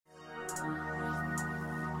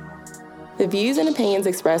The views and opinions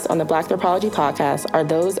expressed on the Black Anthropology podcast are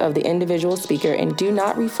those of the individual speaker and do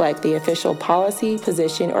not reflect the official policy,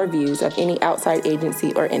 position, or views of any outside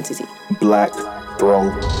agency or entity. Black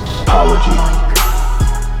Anthropology.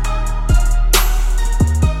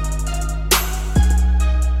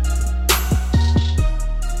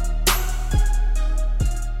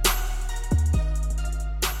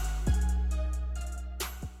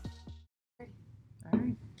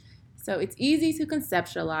 So it's easy to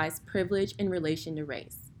conceptualize privilege in relation to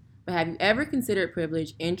race. But have you ever considered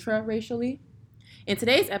privilege intra-racially? In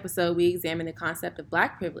today's episode, we examine the concept of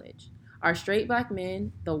Black privilege. Are straight Black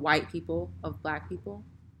men the white people of Black people?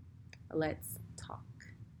 Let's talk.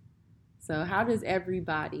 So how does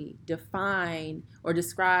everybody define or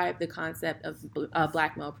describe the concept of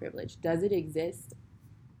Black male privilege? Does it exist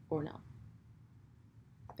or no?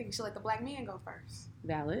 I think you should let the Black men go first.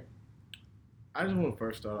 Valid. I just want to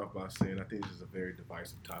first start off by saying I think this is a very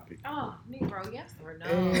divisive topic. Oh, Negro, yes or no?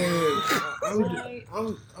 And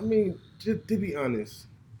I mean, just to be honest,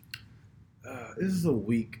 this is a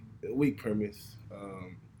weak premise.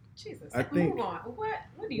 Jesus, I think, move on. What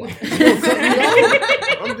do you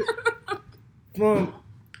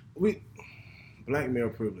Black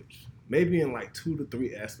male privilege, maybe in like 2 to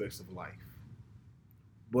 3 aspects of life,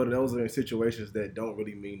 but those are in situations that don't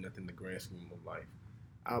really mean nothing in the grand scheme of life.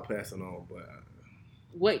 I'll pass it on, but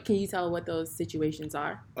what can you tell what those situations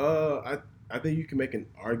are? I think you can make an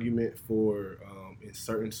argument for in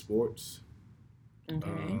certain sports.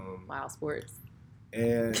 Okay. Wow, sports.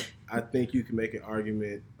 And I think you can make an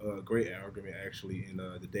argument, a great argument actually, in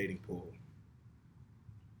the dating pool.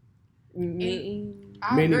 I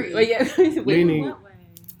agree. Well, yeah. Meaning, What way?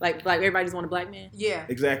 like everybody just want a Black man? Yeah.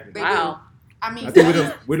 Exactly. They Wow. do. I mean, I think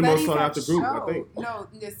we're the most sought after group, I think. No,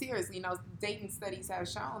 seriously, dating studies have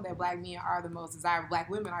shown that Black men are the most desirable.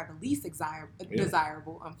 Black women are the least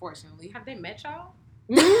desirable, unfortunately. Have they met y'all?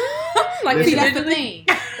 Like, see, that's the thing.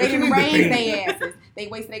 They didn't the raise thing. their asses.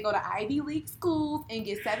 They go to Ivy League schools and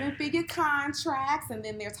get 7-figure contracts, and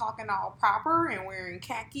then they're talking all proper and wearing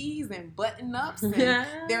khakis and button-ups, and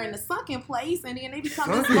they're in the sunken place, and then they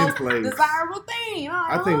become this most desirable thing.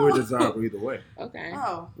 I think we're desirable either way. Okay.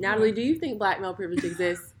 Oh, Natalie, do you think Black male privilege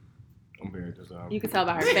exists? I'm very desirable. You can tell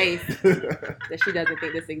by her face that she doesn't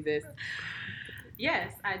think this exists.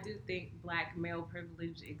 Yes, I do think Black male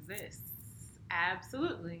privilege exists.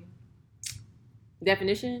 Absolutely.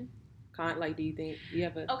 Definition? Do you think you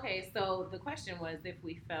have a... Okay, so the question was if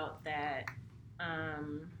we felt that,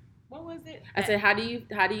 what was it? I said, how do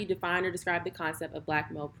you define or describe the concept of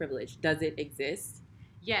Black male privilege? Does it exist?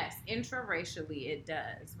 Yes, intraracially it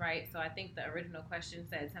does, right? So I think the original question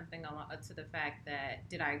said something to the fact that,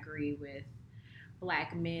 did I agree with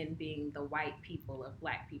Black men being the white people of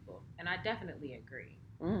Black people? And I definitely agree.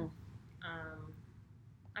 Mm.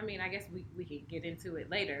 I mean, I guess we can get into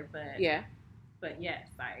it later, but Yeah. But yes,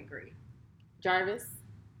 I agree. Jarvis?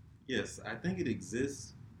 Yes, I think it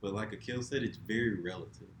exists, but like Akil said, it's very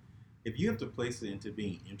relative. If you have to place it into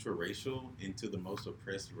being intraracial, into the most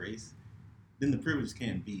oppressed race, then the privilege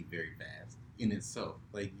can be very vast in itself.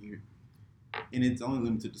 And it's only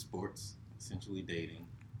limited to sports, essentially dating.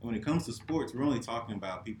 And when it comes to sports, we're only talking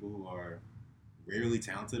about people who are rarely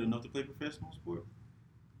talented enough to play professional sports.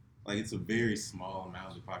 It's a very small amount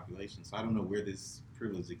of the population. So I don't know where this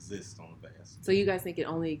privilege exists on the vast. So you guys think it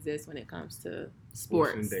only exists when it comes to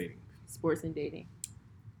sports and dating. Sports and dating.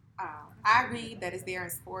 I agree that it's there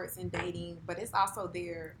in sports and dating, but it's also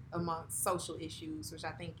there amongst social issues, which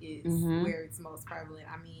I think is where it's most prevalent.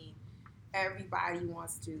 I mean, everybody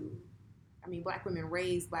wants to. I mean, Black women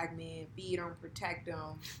raise Black men, feed them, protect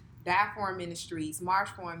them, die for them in the streets, march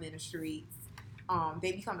for them in the streets.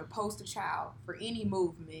 They become the poster child for any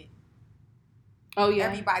movement. Oh, yeah.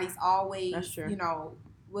 Everybody's always, That's true.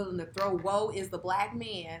 willing to throw woe is the Black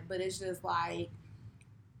man, but it's just like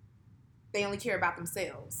they only care about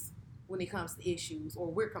themselves when it comes to issues,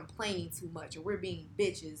 or we're complaining too much, or we're being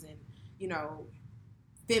bitches and,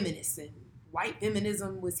 feminists, and white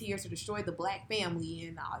feminism was here to destroy the Black family,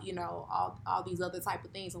 and, all these other type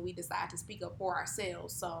of things, and we decide to speak up for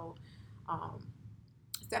ourselves. So,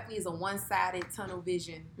 definitely is a one-sided tunnel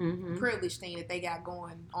vision privilege thing that they got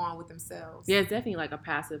going on with themselves. Yeah, it's definitely like a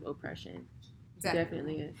passive oppression.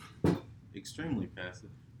 Definitely is. Extremely passive.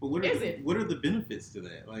 But what are the benefits to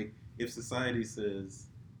that? If society says,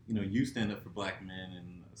 you stand up for Black men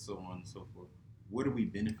and so on and so forth, what are we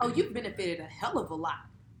benefiting? Oh, you've benefited a hell of a lot.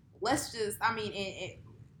 Let's just, and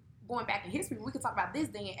going back in history, we could talk about this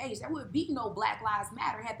day and age. There would be no Black Lives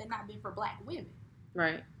Matter had there not been for Black women.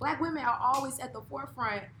 Right. Black women are always at the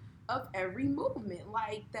forefront of every movement.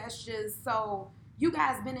 That's just, so you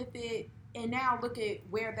guys benefit And now look at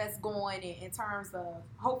where that's going in terms of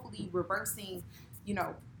hopefully reversing, you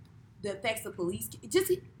know, the effects of police,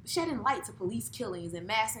 just shedding light to police killings and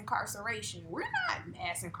mass incarceration. We're not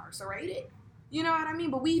mass incarcerated. You know what I mean?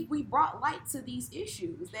 But we brought light to these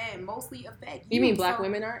issues that mostly affect you. You mean black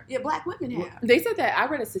women aren't? Yeah, black women have. They said that, I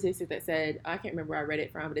read a statistic that said, I can't remember where I read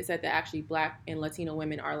it from, but it said that actually black and Latino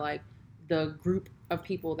women are like the group of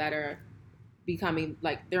people that are becoming,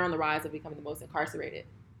 like, they're on the rise of becoming the most incarcerated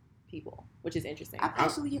people, which is interesting. I've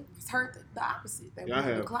actually heard the opposite, that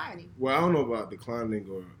we're declining. Well, I don't know about declining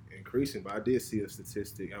or increasing, but I did see a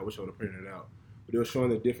statistic. I wish I would have printed it out. But they were showing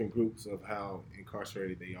the different groups of how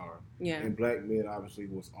incarcerated they are. Yeah. And black men obviously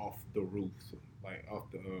was off the roof, like off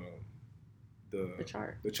the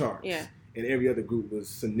chart. The charts. Yeah. And every other group was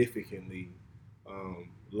significantly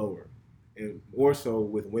lower. And more so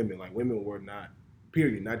with women. Like, women were not,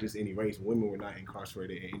 period, not just any race. Women were not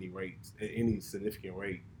incarcerated at any rate, at any significant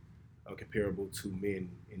rate comparable to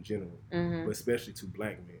men in general, Mm-hmm. but especially to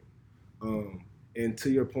black men. And to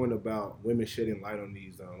your point about women shedding light on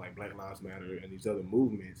these, like Black Lives Matter and these other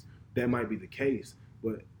movements, that might be the case.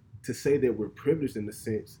 But to say that we're privileged in the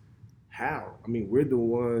sense, how? I mean, we're the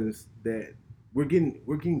ones that we're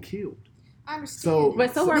getting killed. I understand. So,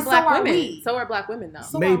 But so are black women. So are black women, though.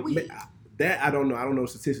 So are we. That I don't know. I don't know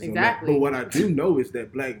statistics Exactly. on that. But what I do know is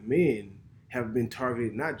that black men have been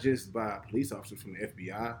targeted not just by police officers from the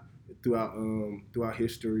FBI throughout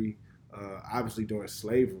history. Obviously, during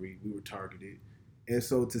slavery, we were targeted. And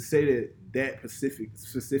so to say that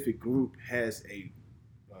specific group has a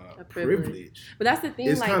privilege, but that's the thing.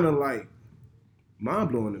 It's like, kind of like mind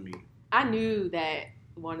blowing to me. I knew that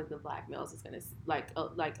one of the black males is going to like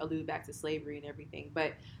allude back to slavery and everything,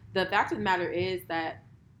 but the fact of the matter is that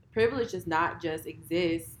privilege does not just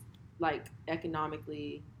exist like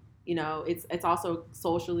economically. You know, it's also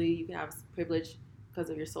socially. You can have privilege because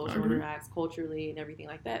of your social interacts, culturally, and everything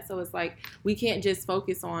like that. So it's like we can't just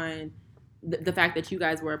focus on the fact that you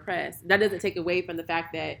guys were oppressed. That doesn't take away from the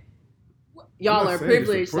fact that y'all are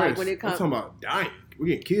privileged. Like when it comes, I'm talking about dying, we're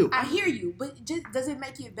getting killed. I hear you, but just does it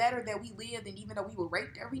make it better that we lived and even though we were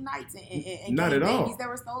raped every night and not at all babies that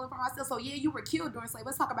were stolen from ourselves? So yeah, you were killed during slavery.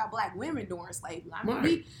 Let's talk about black women during slavery. I mean,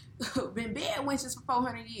 we've been bed wenches for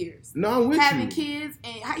 400 years. No, I'm with having you. kids,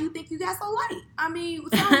 and how you think you got so light? I mean,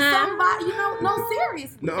 somebody, you know, no,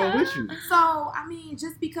 seriously. No, I'm with you. So I mean,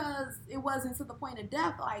 just because it wasn't to the point of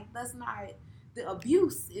death, like that's not. The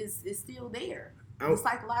abuse is still there. The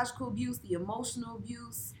psychological abuse, the emotional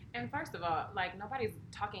abuse. And first of all, like, nobody's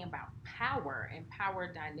talking about power and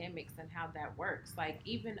power dynamics and how that works. Like,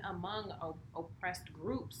 even among oppressed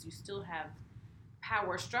groups, you still have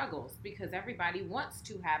power struggles because everybody wants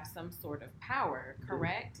to have some sort of power,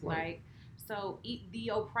 correct? Right. Like, so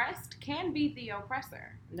the oppressed can be the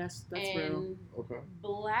oppressor. That's and real. Okay.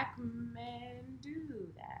 Black men do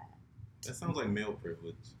that. That sounds like male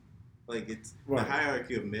privilege. Like, it's right. The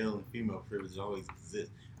hierarchy of male and female privilege always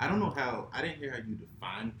exists. I don't know how, I didn't hear how you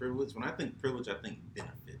define privilege. When I think privilege, I think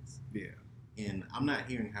benefits. Yeah. And I'm not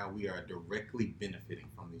hearing how we are directly benefiting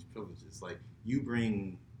from these privileges. Like, you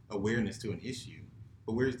bring awareness to an issue,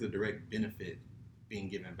 but where's the direct benefit being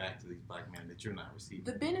given back to these black men that you're not receiving?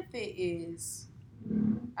 The benefit is,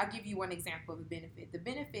 I'll give you one example of the benefit. The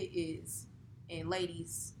benefit is, and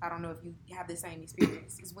ladies, I don't know if you have the same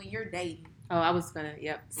experience, is when you're dating. Oh, I was gonna,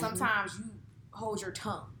 yep. Sometimes you hold your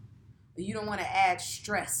tongue. You don't want to add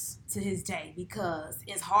stress to his day because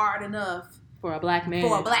it's hard enough for a black man.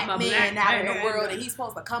 For a black man out in the world, and he's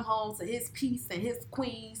supposed to come home to his peace and his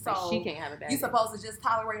queen. So she can't have a bad day. You're supposed to just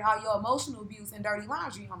tolerate all your emotional abuse and dirty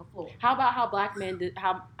laundry on the floor. How about how black men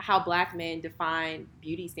how black men define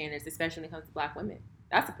beauty standards, especially when it comes to black women?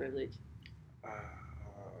 That's a privilege.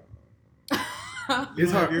 You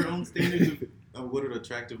have your own standards of what an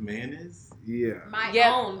attractive man is? Yeah. My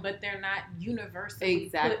own, but they're not universally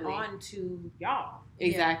put onto y'all.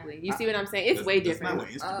 Exactly. You see what I'm saying? It's way different.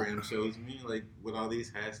 That's not what Instagram shows me. Like, with all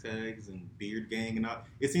these hashtags and beard gang and all,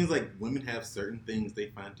 it seems like women have certain things they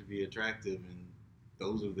find to be attractive, and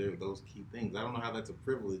those are those key things. I don't know how that's a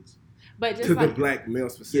privilege. But just to the black male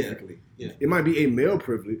specifically. Yeah. It might be a male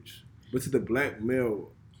privilege, but to the black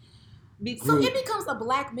male. So it becomes a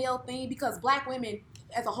black male thing because black women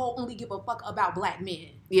as a whole only give a fuck about black men.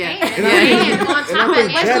 Yeah. And on top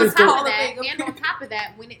of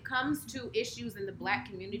that, when it comes to issues in the black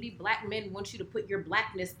community, black men want you to put your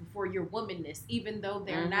blackness before your womanness, even though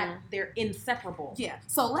they're inseparable. Yeah.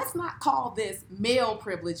 So let's not call this male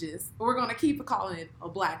privileges. We're going to keep calling it a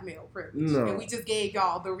black male privilege. No. And we just gave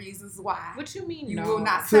y'all the reasons why. What you mean? You will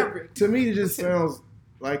not separate. To me, it just sounds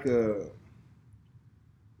like we're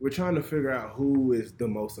trying to figure out who is the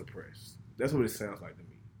most oppressed. That's what it sounds like to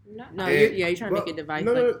me. No, you're trying to make it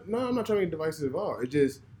divisive. No, I'm not trying to make it divisive at all.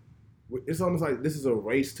 It's almost like this is a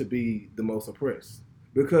race to be the most oppressed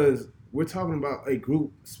because we're talking about a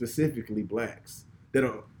group, specifically blacks,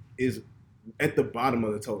 that is at the bottom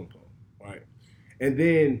of the totem pole, right? And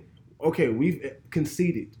then, okay, we've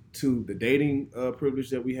conceded to the dating privilege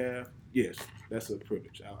that we have. Yes, that's a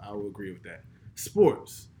privilege. I will agree with that.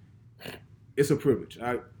 Sports, it's a privilege.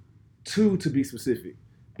 Two, to be specific,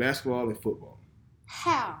 basketball and football.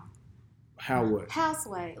 How what? How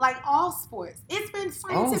sway? Like all sports. It's been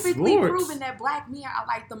scientifically proven that black men are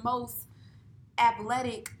like the most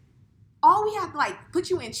athletic. All we have to put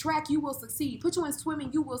you in track, you will succeed. Put you in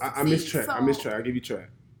swimming, you will succeed. I miss track. So... I miss track. I give you track.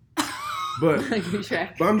 But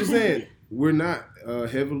I'm just saying, we're not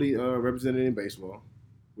heavily represented in baseball.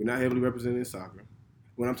 We're not heavily represented in soccer.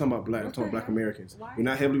 When I'm talking about black, I'm talking about black Americans. We're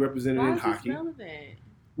not heavily represented in hockey.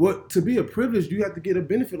 Well, to be a privilege, you have to get a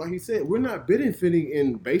benefit. Like he said, we're not benefiting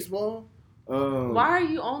in baseball. Why are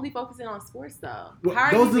you only focusing on sports, though?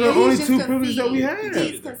 Well, those are the only two privileges that we have.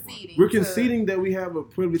 He's conceding. We're conceding that we have a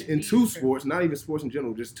privilege in two sports, not even sports in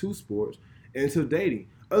general, just two sports, and to dating.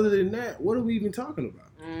 Other than that, what are we even talking about?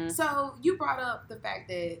 So you brought up the fact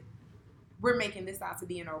that we're making this out to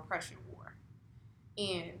be an oppression war,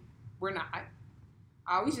 and we're not.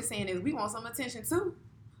 All we just saying is we want some attention too.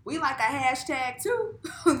 We like a hashtag too.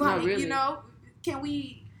 Really. Can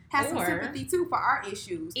we have some sympathy too for our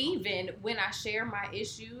issues? Even when I share my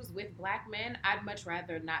issues with black men, I'd much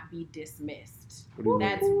rather not be dismissed.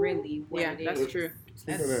 That's really what it is. That's true.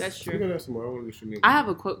 That's true. I have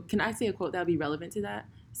a quote. Can I say a quote that would be relevant to that?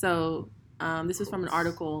 So this was from an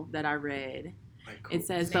article that I read. It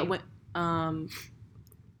says, but when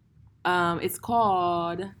it's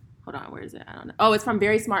called. Hold on, where is it? I don't know. Oh, it's from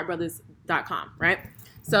verysmartbrothers.com, right?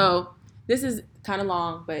 So this is kind of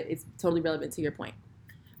long, but it's totally relevant to your point.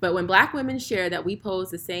 But when black women share that we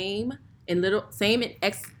pose the same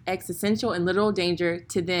existential and literal danger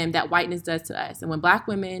to them that whiteness does to us, and when black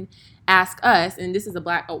women ask us, and this is a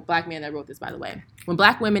black man that wrote this, by the way, when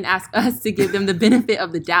black women ask us to give them the benefit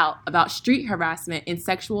of the doubt about street harassment and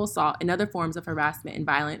sexual assault and other forms of harassment and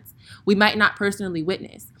violence we might not personally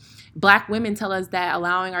witness. Black women tell us that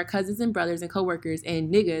allowing our cousins and brothers and coworkers and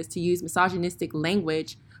niggas to use misogynistic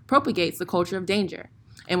language propagates the culture of danger.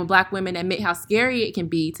 And when black women admit how scary it can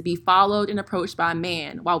be to be followed and approached by a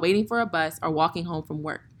man while waiting for a bus or walking home from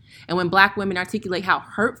work. And when black women articulate how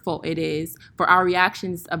hurtful it is for our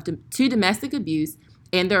reactions to domestic abuse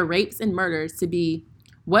and their rapes and murders to be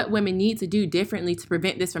what women need to do differently to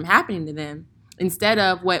prevent this from happening to them, instead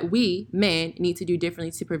of what we, men, need to do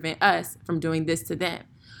differently to prevent us from doing this to them.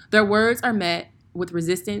 Their words are met with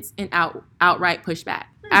resistance and outright pushback.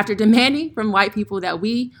 After demanding from white people that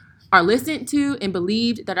we are listened to and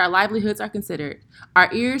believed that our livelihoods are considered,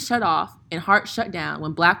 our ears shut off and hearts shut down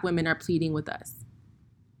when black women are pleading with us.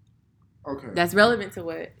 Okay. That's relevant to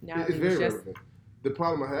what now it's very relevant. The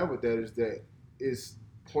problem I have with that is that it's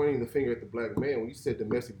pointing the finger at the black man. When you said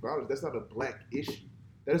domestic violence, that's not a black issue.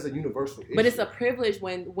 That is a universal issue. But it's a privilege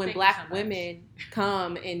when black women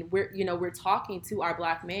come and we're talking to our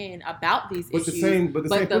black men about these issues. But the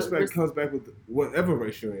same pushback comes back with whatever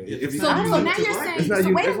race you're in. So now you're saying it's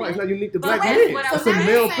not unique to black men. It's a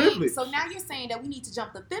male privilege. So now you're saying that we need to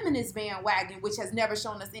jump the feminist bandwagon, which has never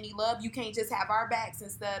shown us any love. You can't just have our backs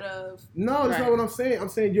instead of. No, that's not what I'm saying. I'm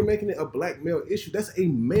saying you're making it a black male issue. That's a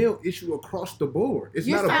male issue across the board. It's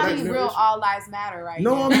not a black male issue. You're sounding real all lives matter right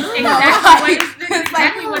now. No, I'm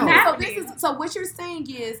not. So what you're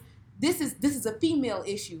saying is this is a female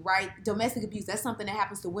issue, right? Domestic abuse, that's something that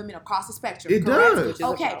happens to women across the spectrum. It correct? does.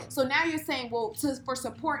 Okay, so now you're saying, well, for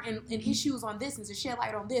support and issues on this and to shed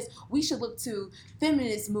light on this, we should look to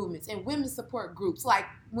feminist movements and women's support groups. Like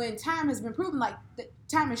when time has been proven, like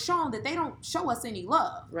time has shown that they don't show us any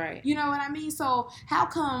love. Right. You know what I mean? So how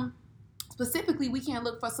come specifically we can't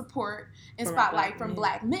look for support and spotlight from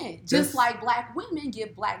black men, just like black women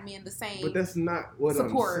give black men the same. But that's not what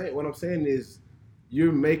support. I'm saying. What I'm saying is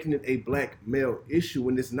you're making it a black male issue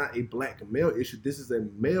when it's not a black male issue. This is a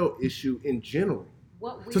male issue in general.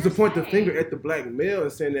 So to point the finger at the black male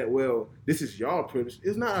and saying that, well, this is y'all privilege,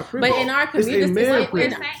 it's not our privilege. But in our community, it's a male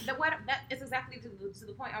privilege. It's exactly to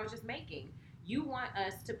the point I was just making. You want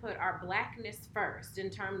us to put our blackness first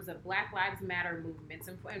in terms of Black Lives Matter movements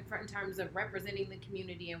and in terms of representing the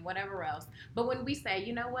community and whatever else. But when we say,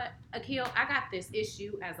 you know what, Akil, I got this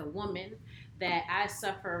issue as a woman that I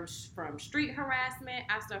suffer from street harassment,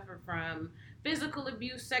 I suffer from physical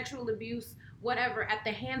abuse, sexual abuse, whatever, at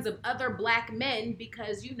the hands of other black men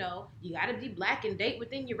because, you know, you got to be black and date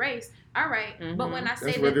within your race. All right. Mm-hmm. But when I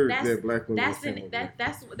say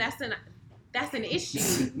that's an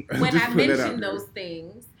issue when I mention those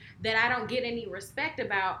things. that I don't get any respect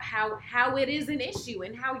about how it is an issue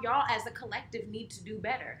and how y'all as a collective need to do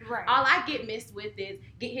better. Right. All I get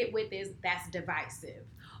hit with is that's divisive.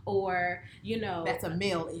 Or, that's a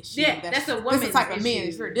male issue. Yeah, that's a woman's issue. That's the type of men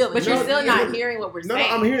that you're dealing with. But you're still not hearing what we're saying.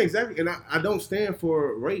 No, I'm hearing exactly. And I don't stand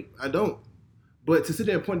for rape. I don't. But to sit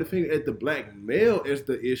there and point the finger at the black male as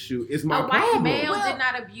the issue is my problem. A white male did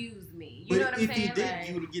not abuse me. You know what I'm saying? If he did,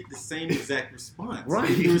 you would get the same exact response. Right.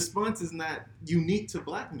 The response is not unique to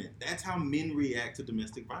black men. That's how men react to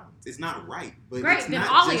domestic violence. It's not right, but great, it's then not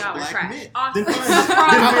all just of y'all are black trash. men. Awesome. Then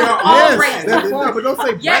All Yes, racist. that's fine, but don't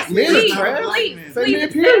say Yes, black men please, are trash. please, Say please, men,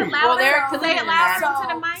 say period. it louder. Well, Say it loud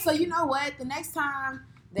into the mic. So you know what? The next time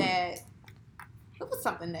that it was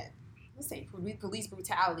something that, let's say, police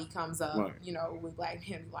brutality comes up, right. with black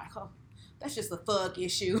men, like, oh, that's just a thug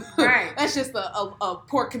issue. Right. That's just a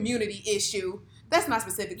poor community issue. That's not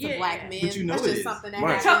specific to black men. But that's it just is. something that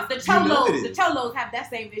Right. happens. The cholos have that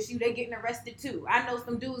same issue. They're getting arrested too. I know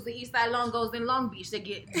some dudes in Eastside Longos in Long Beach that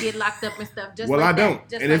get locked up and stuff. Just Well, like I don't,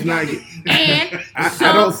 that. and it's not. And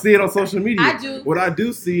I don't see it on social media. I do. What I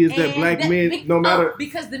do see is that black men, no matter.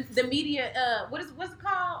 Because the media, what's it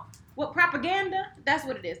called? What, propaganda? That's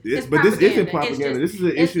what it is. It's But this isn't It's propaganda. This is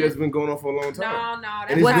an issue that's been going on for a long time. No,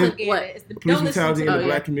 And that's it's propaganda. It's the, Police don't listen brutality to in the me.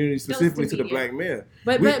 black community, specifically to the media. black man.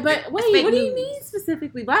 But We- wait, what do you news. mean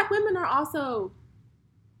specifically? Black women are also.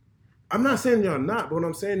 I'm not saying y'all not, but what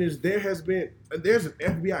I'm saying is there's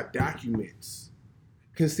FBI documents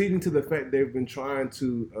conceding to the fact they've been trying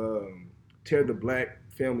to tear the black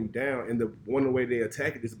family down, and the one way they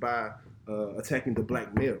attack it is by attacking the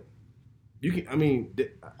black male.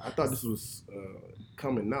 I thought this was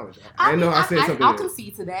common knowledge. I know I said something. I'll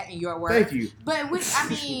concede to that in your words. Thank you. But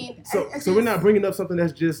So we're not bringing up something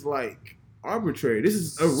that's just like arbitrary. This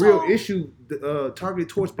is a real issue targeted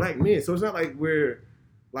towards black men. So it's not like we're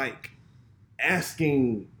like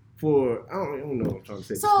asking for. I don't know what I'm trying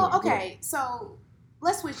to say. So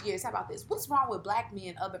let's switch gears. How about this? What's wrong with black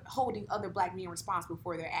men holding other black men responsible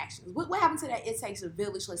for their actions? What happened to that? It takes a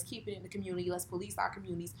village. Let's keep it in the community. Let's police our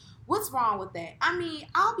communities. What's wrong with that? I mean,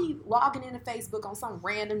 I'll be logging into Facebook on some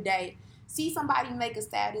random day, see somebody make a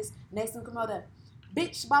status, next thing come out of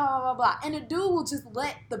bitch, blah, blah, blah, blah. And the dude will just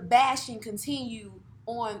let the bashing continue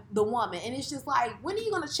on the woman. And it's just like, when are you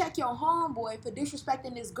going to check your homeboy for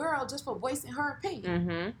disrespecting this girl just for voicing her opinion?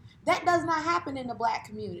 Mm-hmm. That does not happen in the black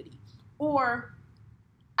community. Or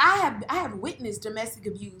I have witnessed domestic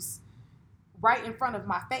abuse right in front of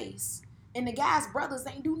my face, and the guy's brothers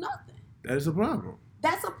ain't do nothing. That is a problem.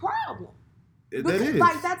 That's a problem. That is.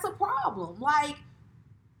 Like, that's a problem. Like,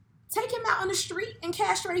 take him out on the street and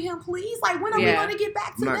castrate him, please. Like, when are we going to get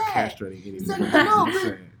back to I'm not that? castrating anyone. So,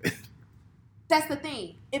 no, that's the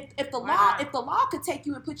thing. If the law could take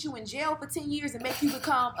you and put you in jail for 10 years and make you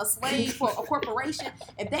become a slave for a corporation,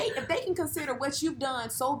 if they can consider what you've done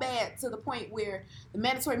so bad to the point where the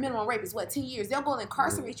mandatory minimum rape is 10 years, they'll go and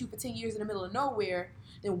incarcerate you for 10 years in the middle of nowhere,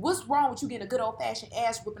 then what's wrong with you getting a good old fashioned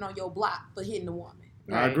ass whipping on your block for hitting a woman?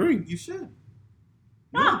 I agree. You should.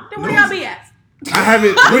 Then where y'all be at? I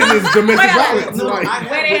haven't witnessed domestic violence. No, Like,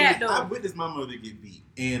 I've witnessed my mother get beat,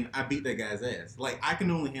 and I beat that guy's ass. Like, I can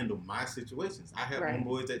only handle my situations. I have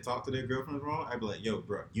homeboys that talk to their girlfriends wrong. I'd be like, yo,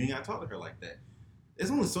 bro, you ain't got to talk to her like that. There's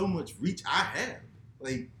only so much reach I have.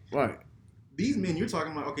 Like, right. These men you're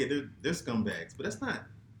talking about, okay, they're scumbags, but that's not,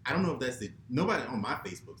 I don't know if that's nobody on my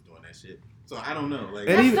Facebook's doing that shit. So I don't know. Like,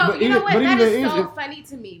 That's that is so funny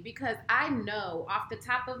to me, because I know off the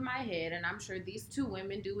top of my head, and I'm sure these two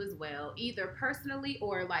women do as well, either personally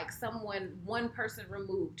or like one person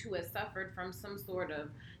removed who has suffered from some sort of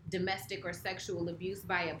domestic or sexual abuse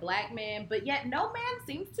by a black man, but yet no man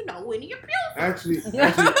seems to know any abuse. Actually,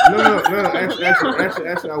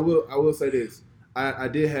 I will say this. I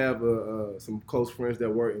did have some close friends that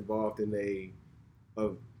were involved in a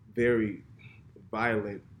very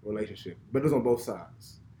violent relationship, but it was on both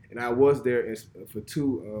sides. And I was there for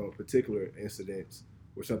two particular incidents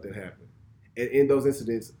where something happened. And in those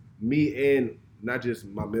incidents, me and not just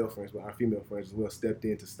my male friends, but our female friends as well stepped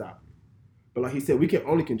in to stop it. But like he said, we can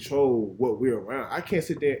only control what we're around. I can't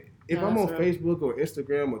sit there. If I'm on Facebook or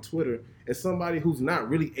Instagram or Twitter and somebody who's not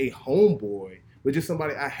really a homeboy, but just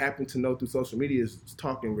somebody I happen to know through social media is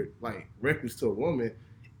talking like reckless to a woman,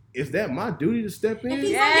 is that my duty to step in?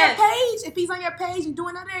 If he's on your page and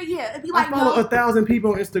doing that there, it'd be like, I follow 1,000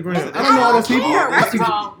 people on Instagram. I don't know all those people. First of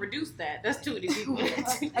all, reduce that. That's too many people.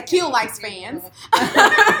 Akil likes fans.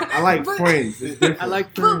 I like friends. I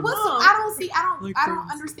like friends. friends. I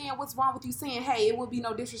don't understand what's wrong with you saying, hey, it would be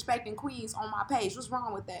no disrespecting queens on my page. What's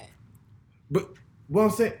wrong with that? But what I'm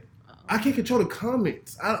saying, I can't control the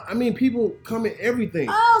comments. I mean, people comment everything.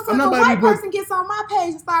 Oh, so I'm if not a about to white be person gets on my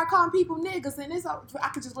page and start calling people niggas, and I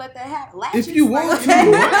could just let that happen. If you want,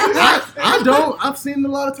 I don't. I've seen a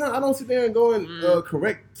lot of times. I don't sit there and go and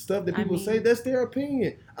correct stuff that people say. That's their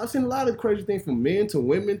opinion. I've seen a lot of crazy things from men to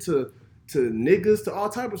women to niggas to all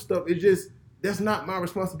type of stuff. It's just that's not my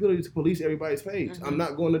responsibility to police everybody's page. I'm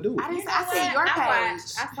not going to do it. I see your page.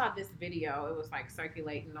 I saw this video. It was like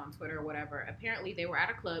circulating on Twitter or whatever. Apparently, they were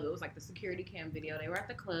at a club. It was like the security cam video. They were at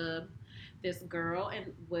the club. This girl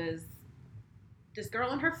and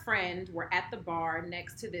her friend were at the bar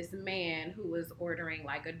next to this man who was ordering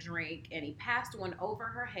like a drink, and he passed one over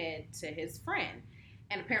her head to his friend.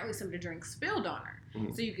 And apparently some of the drink spilled on her.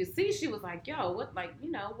 So you could see she was like, yo, what, like,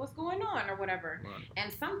 you know, what's going on or whatever. Right.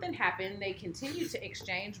 And something happened. They continued to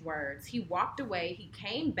exchange words. He walked away. He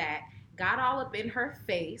came back, got all up in her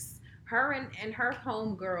face. Her and her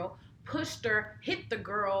homegirl pushed her, hit the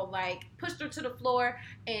girl, like pushed her to the floor.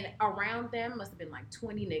 And around them must have been like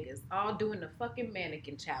 20 niggas all doing the fucking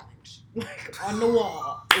mannequin challenge. Like on the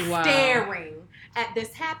wall. Wow. Staring at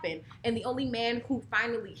this happen. And the only man who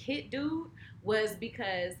finally hit dude was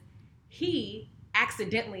because he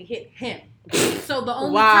accidentally hit him. So the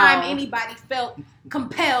only time anybody felt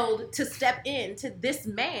compelled to step in to this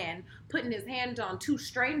man putting his hand on two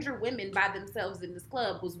stranger women by themselves in this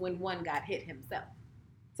club was when one got hit himself.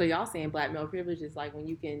 So y'all saying black male privilege is like when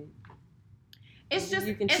you can... It's just...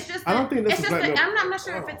 I don't think that's black male. I'm not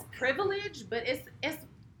sure if it's privilege, but it's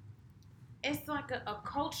like a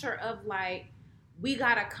culture of like, we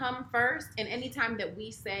gotta come first, and anytime that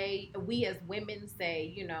we as women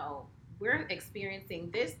say, you know, we're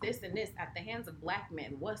experiencing this, and this at the hands of black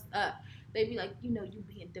men, what's up? They be like, you know, you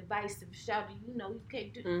being divisive, shouting, you know, you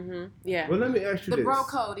can't do. Mm-hmm. Yeah. Well, let me ask you this. The bro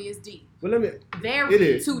code is deep. Well, Too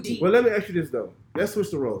deep. Well, let me ask you this though. Let's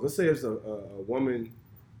switch the roles. Let's say there's a woman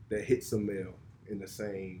that hits a male in the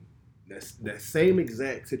same that same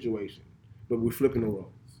exact situation, but we're flipping the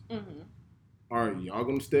roles. Mm-hmm. Are y'all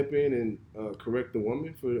gonna step in and correct the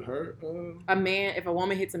woman for her? If a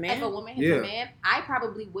woman hits a man? If a woman hits a man, I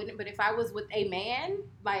probably wouldn't. But if I was with a man,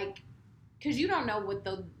 like, because you don't know what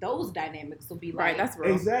those dynamics will be like. Right, that's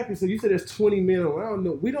real. Exactly. So you said there's 20 men around.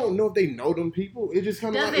 No, we don't know if they know them people. It just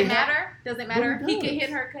kind of does it matter? Does it matter? He can hit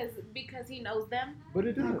her because he knows them. But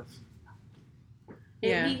it does.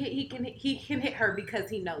 Yeah. He can hit her because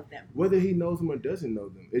he knows them. Whether he knows them or doesn't know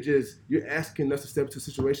them, it just you're asking us to step into a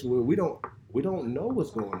situation where we don't know what's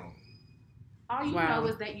going on. All you know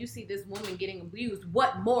is that you see this woman getting abused.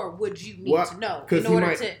 What more would you need to know in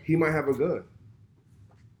order to? He might have a gun,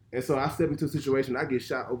 and so I step into a situation. I get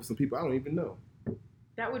shot over some people I don't even know.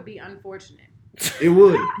 That would be unfortunate. It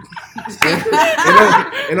would.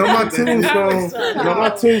 and on my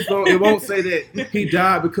tombstone, it won't say that he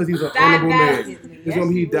died because he's an honorable man. It's gonna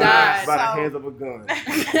be he died by the hands of a gun.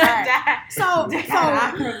 So these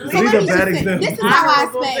are bad examples. This is how I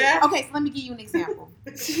say. Okay, so let me give you an example.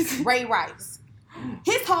 Ray Rice,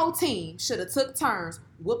 his whole team should have took turns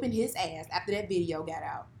whooping his ass after that video got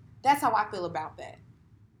out. That's how I feel about that.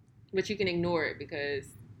 But you can ignore it because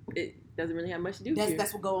it doesn't really have much to do with it.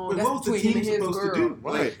 That's what going on. But That's between him and his girl. Do?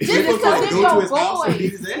 Right. Just because it's your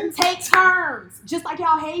boys, take turns. Just like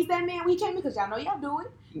y'all haze that man when he came in, because y'all know y'all do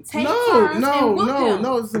it. Take turns and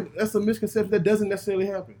whoop him. That's a misconception. That doesn't necessarily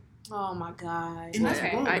happen. Oh my God. And that's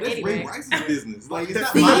wrong. That's Ray Rice's business. Like, it's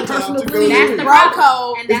not my personal business. That's the bro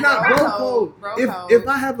code. It's not bro code. If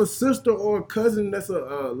I have a sister or a cousin that's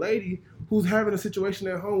a lady who's having a situation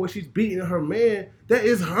at home where she's beating her man, that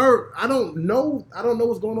is her. I don't know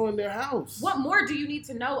what's going on in their house. What more do you need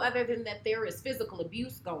to know other than that there is physical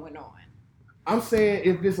abuse going on? I'm saying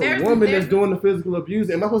if it's a woman that's doing the physical abuse,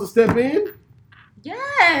 am I supposed to step in?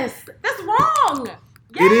 Yes, that's wrong.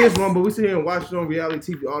 Yes. It is wrong, but we sit here and watch it on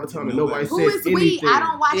reality TV all the time and nobody says anything. Who is we? I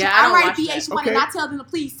don't watch it. I write VH1 and I tell them to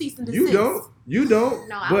please cease and desist. You don't.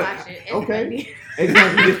 No, I watch it. Okay.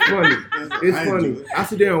 Exactly. It's funny. It's funny. I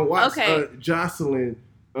sit there and watch Jocelyn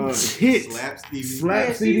hit, slap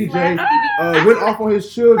CDJ, went off on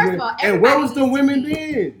his children. All, and where was the women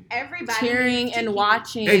then? Everybody cheering and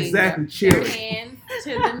watching. Exactly, cheering. Their hands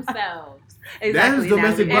to themselves. Exactly. That is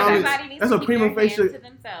domestic violence. That's a prima facie. Is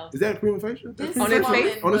that a prima facie? On his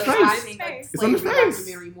face. On his face. It's on his face.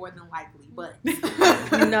 More than likely, but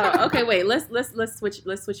no. Okay, wait. Let's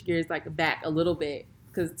switch gears like back a little bit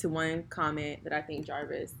because to one comment that I think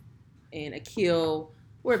Jarvis and Akil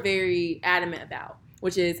were very adamant about,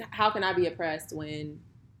 which is how can I be oppressed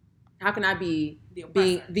how can I be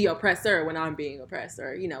being the oppressor when I'm being oppressed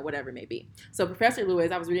or whatever it may be. So Professor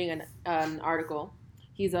Lewis, I was reading an article.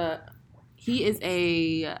 he is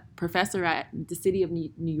a professor at the City of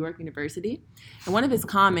New York University. And one of his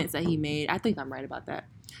comments that he made, I think I'm right about that.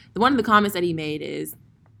 One of the comments that he made is,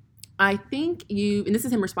 I think you, and this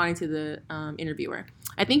is him responding to the interviewer,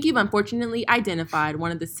 I think you've unfortunately identified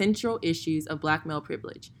one of the central issues of black male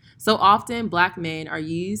privilege. So often, black men are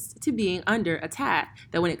used to being under attack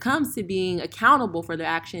that when it comes to being accountable for their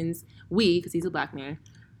actions, because he's a black man,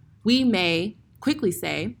 we may quickly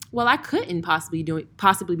say, well, I couldn't possibly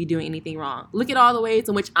be doing anything wrong. Look at all the ways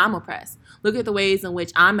in which I'm oppressed. Look at the ways in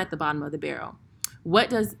which I'm at the bottom of the barrel. What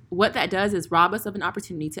that does is rob us of an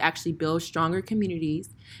opportunity to actually build stronger communities,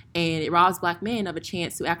 and it robs black men of a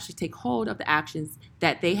chance to actually take hold of the actions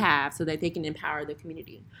that they have so that they can empower the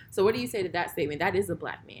community. So what do you say to that statement? That is a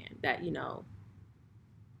black man that,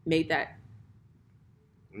 made that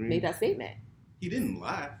statement. He didn't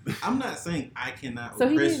lie. I'm not saying I cannot so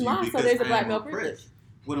oppress he didn't you lie, because so there's a I black am male oppressed. privilege.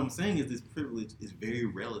 What I'm saying is this privilege is very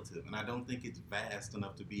relative, and I don't think it's vast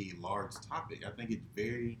enough to be a large topic. I think it's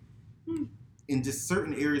very, in just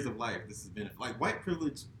certain areas of life, this has been, like white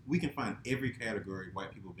privilege, we can find every category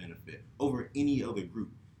white people benefit over any other group.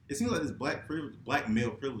 It seems like this black male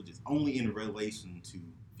privilege is only in relation to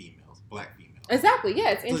females, black females. Exactly, yeah,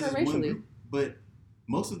 it's So it's just one interracially. group, but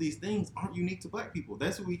most of these things aren't unique to black people.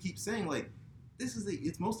 That's what we keep saying, like,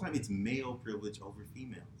 it's most time it's male privilege over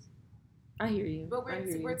females. I hear you. But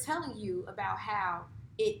we're telling you about how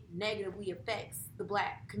it negatively affects the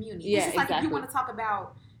black community. Yeah, It's just like exactly. if you want to talk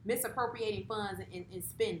about misappropriating funds and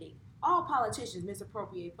spending. All politicians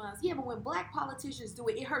misappropriate funds. Yeah, but when black politicians do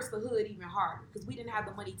it, it hurts the hood even harder because we didn't have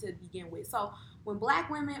the money to begin with. So when black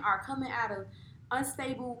women are coming out of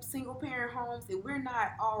unstable single-parent homes and we're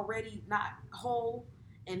not already not whole,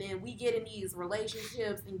 and then we get in these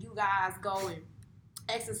relationships and you guys go and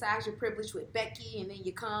exercise your privilege with Becky, and then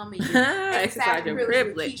you come and you exercise your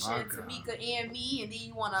privilege with Keisha and Tamika and me, and then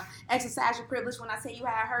you want to exercise your privilege when I tell you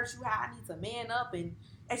how it hurts you, how I need to man up and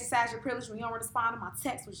exercise your privilege when you don't respond to my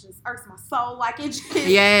text, which just irks my soul. Like it just,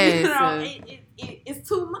 yes, it's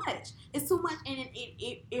too much. It's too much, and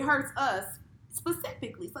it hurts us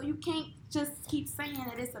specifically. So you can't just keep saying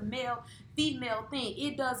that it's a male-female thing.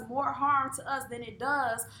 It does more harm to us than it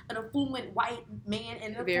does an affluent white man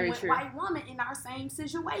and an affluent white woman in our same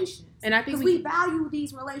situations. And I think because we value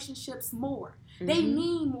these relationships more. Mm-hmm. They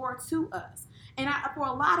mean more to us. And for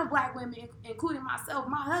a lot of black women, including myself,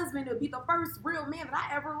 my husband would be the first real man that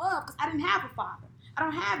I ever loved because I didn't have a father. I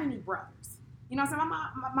don't have any brothers. You know what I'm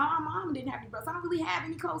saying? My mom didn't have any brothers. I don't really have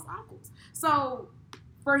any close uncles. So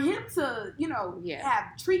for him to,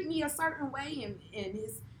 treat me a certain way and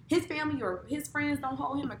his family or his friends don't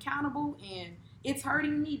hold him accountable and it's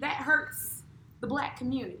hurting me, that hurts the black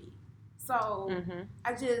community. So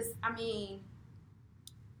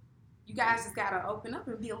you guys just gotta open up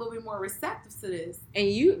and be a little bit more receptive to this. And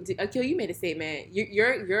Akil, you made a statement.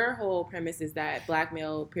 Your whole premise is that black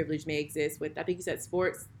male privilege may exist with, I think you said,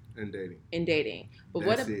 sports and dating. But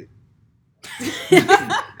That's it.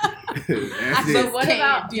 But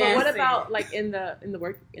what about like in the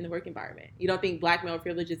work environment? You don't think black male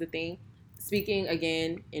privilege is a thing? Speaking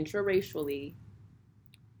again intraracially.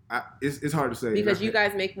 It's hard to say because you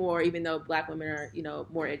guys make more, even though black women are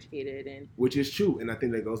more educated, and which is true, and I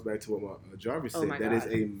think that goes back to what Jarvis said. That is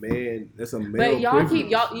a man. That's a male. But privilege.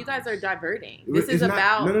 You guys are diverting. This is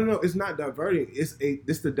about no. It's not diverting.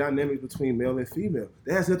 It's the dynamic between male and female.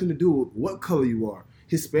 That has nothing to do with what color you are.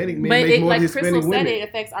 Hispanic men make more than Hispanic women. But like Crystal said, it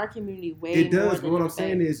affects our community way. It does. More But what I'm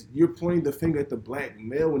saying is, you're pointing the finger at the black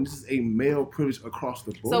male, and this is a male privilege across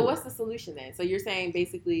the board. So what's the solution then? So you're saying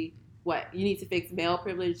basically, what you need to fix male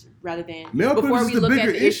privilege rather than male before we look at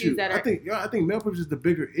the issue. issues that are. I think male privilege is the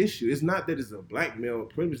bigger issue. It's not that it's a black male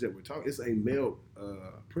privilege that we're talking. It's a male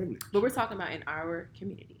privilege. But we're talking about in our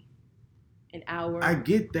community. I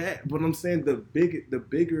get that, but I'm saying the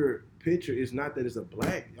bigger picture is not that it's a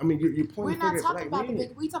black. I mean, you're pointing. We're not talking about the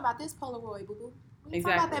big. We talking about this Polaroid, boo boo. We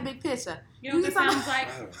talking about that big picture. It sounds like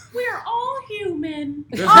we're all human.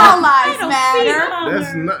 All lives matter.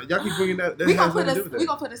 That's not. Y'all keep bringing that. We're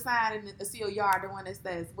gonna put a sign in the seal yard, the one that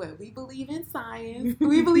says, "Well, we believe in science.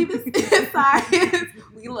 We believe in science.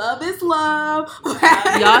 We love is love."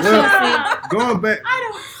 Y'all should see. Going back. I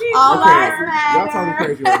don't see. All lives matter. Y'all talking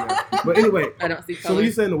crazy right now. But anyway, I don't see color. So when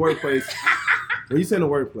you say in the workplace,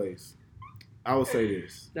 I would say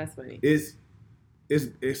this. That's funny. It's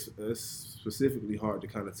specifically hard to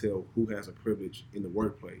kind of tell who has a privilege in the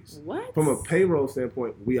workplace. What? From a payroll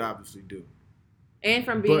standpoint, we obviously do. And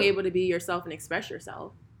from being able to be yourself and express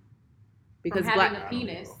yourself. Because from having a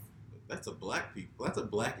penis. That's a black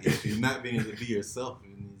issue, not being able to be yourself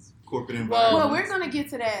in these corporate environments. Well, we're gonna get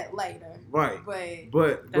to that later. Right.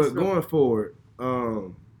 But going forward,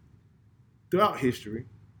 throughout history.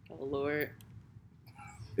 Oh Lord.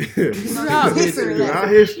 Throughout history. Throughout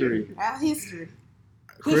history. Our history.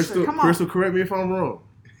 Crystal, come on. Crystal, correct me if I'm wrong.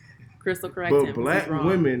 Crystal correct But him. black He's wrong.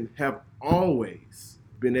 women have always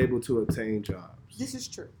been able to obtain jobs. This is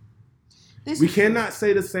true. We cannot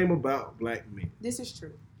say the same about black men. This is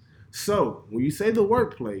true. So when you say the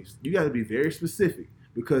workplace, you got to be very specific,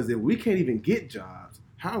 because if we can't even get jobs,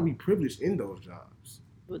 how are we privileged in those jobs?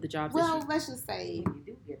 With the jobs. Well, let's just say You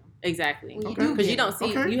do get them. exactly. when you Okay. do Because get you don't them,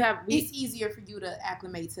 see Okay. you have it's easier for you to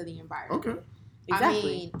acclimate to the environment. Okay. exactly. I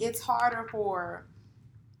mean, it's harder for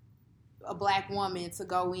a black woman to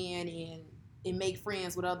go in and make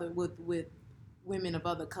friends with women of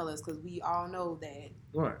other colors, because we all know that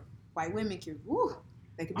Right. white women can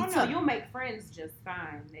they can be Oh no, tough. you'll make friends just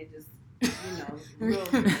fine. They just, real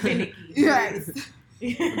finicky. Right.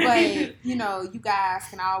 But you guys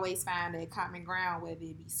can always find a common ground, whether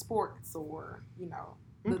it be sports or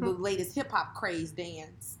the latest hip hop craze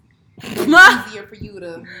dance. It's easier for you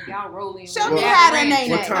to Y'all rolling. show Well, me how to ranch. name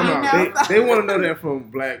Well, that. time out. They want to know that from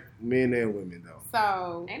black men and women, though.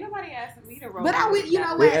 So, Ain't nobody asking me to roll. but I would, you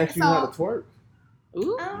know They what? ask you how to twerk.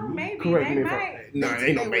 Ooh. Oh, maybe Correct they me if might. I'm. Nah,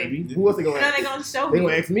 ain't no They maybe. Who else they gonna Then they ask? gonna show They me.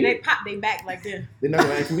 gonna ask me? They pop their back like this. They're not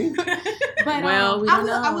gonna ask me. But Well, we I don't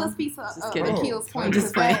will. I know. will speak to Just kidding. Akil's Oh, point. I'm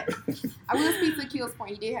just because I will speak to Akil's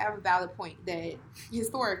point. He did have a valid point that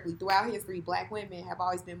historically, throughout history, black women have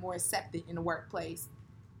always been more accepted in the workplace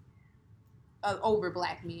over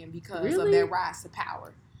black men because of Really? their rise to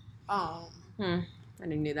power. I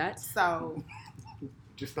didn't know that. So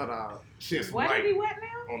Just thought I'd shed some What did he light what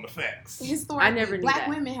now? on the facts. historically, I never knew black that.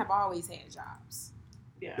 women have always had jobs.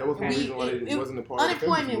 Yeah. That was one We- reason why it it- wasn't a part of the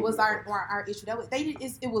Unemployment feminism was movement. our issue. That was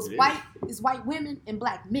it was It is. white. It's white women and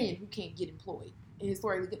black men who can't get employed. And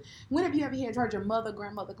historically, when have you ever heard your mother,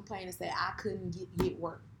 grandmother complain and say, "I couldn't get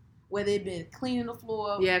work"? Whether it been cleaning the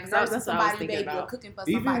floor, Yeah, 'cause nursing that's what I was somebody, thinking baby, or about. cooking for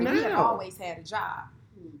Even somebody. We have now. always had a job.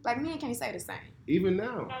 Black men can't say the same. Even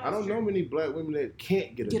now, that's I don't know true. many black women that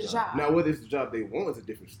can't get a job. Now, whether it's the job they want is a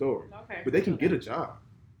different story. Okay. But they can get a job.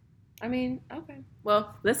 I mean, okay.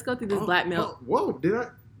 Well, let's go through this Oh, black male. Whoa, did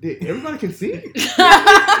everybody can see it?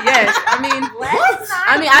 Yes,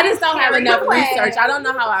 I mean, I just don't have enough Carry away. research. I don't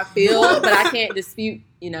know how I feel, but I can't dispute,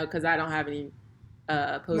 because I don't have any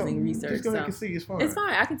opposing research. Just go ahead So and see, it's fine. it's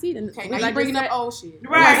fine. I can see it. Okay, Like now I you bringing just up said- old shit.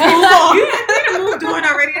 Right. You need to move doing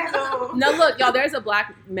already. So. No, look, y'all. There's a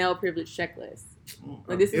black male privilege checklist.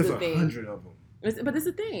 Like, this is It's the thing. 100 of them. But this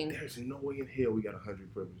is the thing. There's no way in hell we got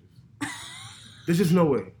 100 privileges. There's just no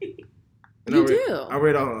way. And You I read, do. I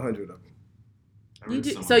read all 100 of them. I You read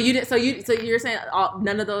do. some So of you them. did. So you're saying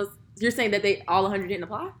none of those. You're saying that they all 100 didn't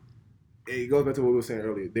apply. It goes back to what we were saying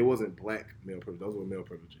earlier. There wasn't black male privilege. Those were male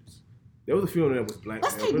privileges. There was a few that was black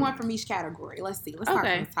Let's male take one privilege. from each category. Let's see. Let's start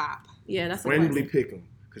Okay. from the top. Yeah, that's a Randomly question. pick them.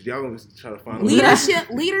 Because y'all going to try to find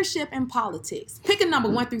Leadership and politics. Pick a number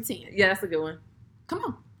 1 through 10. Yeah, that's a good one. Come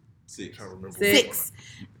on. 6. trying to remember. 6.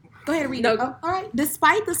 Go ahead and read No, it. go. All right.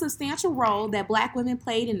 Despite the substantial role that black women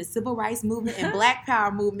played in the civil rights movement and black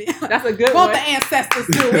power movement, That's a good both one. the ancestors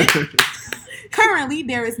do it. Currently,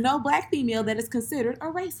 there is no black female that is considered a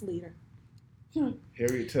race leader.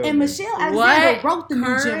 Harriet Tubman. And Michelle Alexander What? wrote the new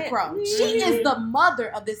Jim Current- Crow. She is the mother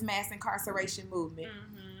of this mass incarceration movement.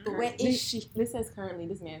 But where is she? This says currently.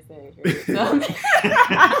 This man said Harriet Tubman.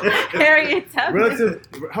 Harriet Tubman. Relative,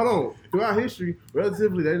 hold on. Throughout history,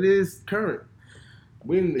 relatively, that is current.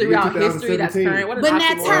 We in the year Throughout history, that's 2017. current. What an But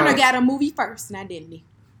Nat oxymoron. Turner got a movie first, now didn't he?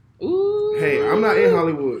 Ooh. Hey, I'm not in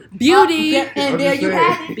Hollywood. Beauty. And I'm there just you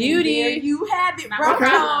saying. have it. Beauty. There you have it, Not bro. my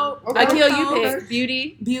problem. Okay. Akil, you Code. pick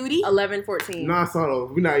Beauty. Beauty. 11-14. No, I saw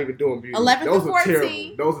those. We're not even doing beauty. 11 to Those are 14.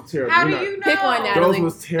 terrible. Those are terrible. How We're do not- you know? Pick one, Those Natalie.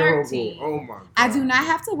 was terrible. 13. Oh my god. I do not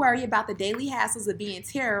have to worry about the daily hassles of being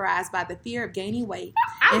terrorized by the fear of gaining weight.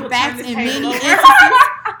 I In will fact, turn in this many table instances,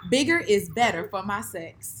 bigger is better for my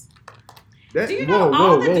sex. That, Do you know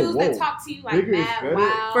all the dudes that whoa. talk to you like Bigger is mad better?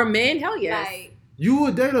 wild? For men, hell yes. Like, You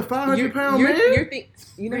would date a 500-pound man?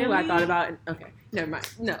 You know who I Really? thought about? Okay, never mind.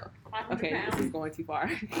 No. 500 Okay, this is pounds. going too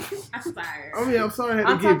far. I'm sorry. I mean, I'm sorry I had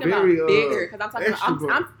I'm to get talking about very bigger because I'm talking extra, about.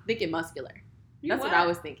 I'm thinking muscular. You That's what I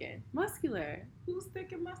was thinking. Muscular. Who's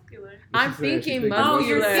thinking muscular? I'm She's saying she's thinking thinking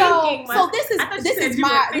muscular. muscular. So, Thinking so much- this is I thought you this said is you were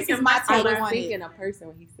my this thinking is my much I take was on thinking it. a person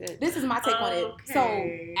when he said. This is my take on it. So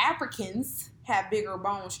Okay. Africans have bigger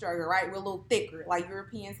bone structure, right? We're a little thicker. Like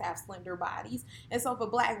Europeans have slender bodies, and so for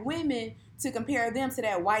black women to compare them to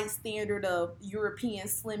that white standard of European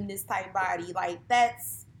slimness type body, like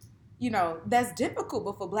that's that's difficult.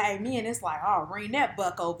 But for black men, it's like, oh, bring that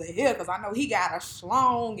buck over here because I know he got a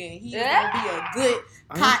schlong and he's gonna be a good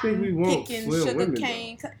I don't think we cotton want picking slim sugar women,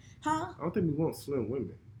 cane. Huh? I don't think we want slim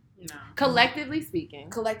women. No. Collectively speaking.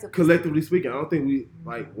 Collectively speaking, I don't think we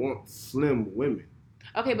want slim women.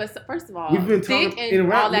 Okay, but first of all, we've been talking in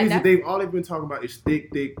rap music. All they've been talking about is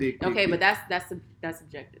thick. Okay, but that's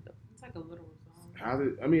subjective though. It's like a literal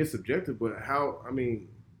song. It's subjective, but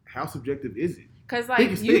how subjective is it? Because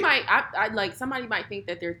like you might, I like somebody might think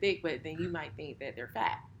that they're thick, but then you might think that they're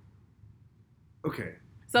fat. Okay.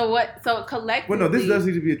 So what? So collectively. Well, no, this does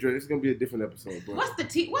need to be addressed. It's gonna be a different episode. But What's the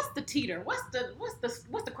teeter? What's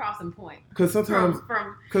the crossing point? Because sometimes,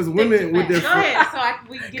 because women with their go ahead, so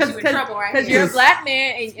we can get you in trouble right here. Because you're a black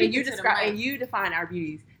man and you define our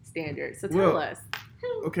beauty standards. So tell us.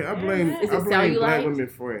 Okay, I blame black women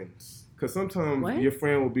friends. Because sometimes your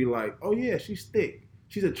friend will be like, "Oh yeah, she's thick,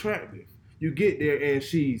 she's attractive." You get there and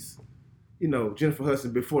she's, Jennifer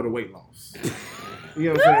Hudson before the weight loss. You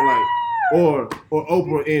know what I'm saying? Like. Or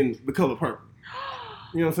Oprah in The Color Purple.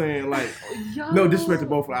 You know what I'm saying? Like, no disrespect to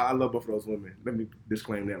both. I love both of those women. Let me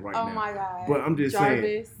disclaim that right now. Oh my God. But I'm just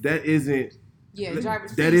saying that isn't. Yeah,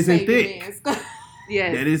 Jarvis. That isn't thick.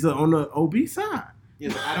 Yeah. That is on the obese side.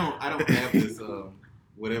 Yeah, I don't have this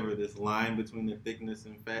whatever this line between the thickness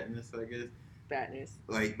and fatness. I guess. Fatness.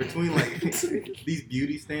 Like between these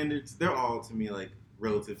beauty standards, they're all to me like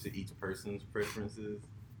relative to each person's preferences.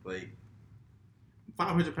 Like.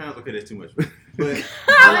 500 pounds, okay, that's too much. But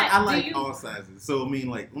I like all sizes. So, I mean,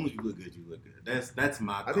 like, as long as you look good, you look good. That's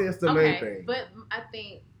my thought. I think that's the main thing. But I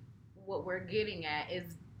think what we're getting at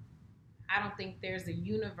is I don't think there's a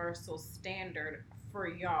universal standard for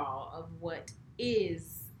y'all of what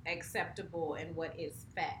is acceptable and what is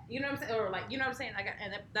fat. You know what I'm saying? Or like, you know what I'm saying?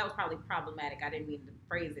 And that was probably problematic. I didn't mean to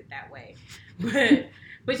phrase it that way.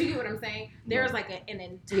 But you get what I'm saying? There's like an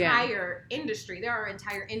entire industry. There are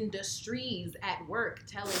entire industries at work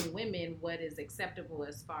telling women what is acceptable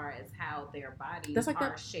as far as how their bodies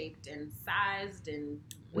are shaped and sized and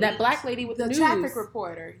weight. That black lady with the news. traffic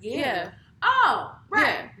reporter. Yeah. Oh,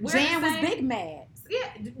 right. Yeah. Jan was Big Mad. Yeah,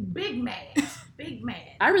 Big Mad. Big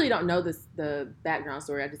Mad. I really don't know the background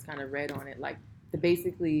story. I just kind of read on it. Like,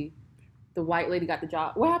 basically, the white lady got the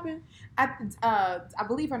job. What happened? I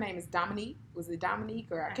believe her name is Dominique. Was it Dominique?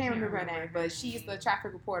 Or I can't remember her name. But she's the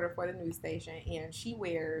traffic reporter for the news station. And she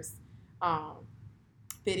wears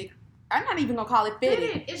fitted. I'm not even going to call it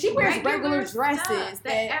fitted. She wears regular dresses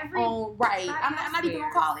that right. I'm not even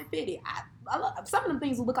going to call it fitted. I love, some of them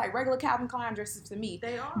things look like regular Calvin Klein dresses to me.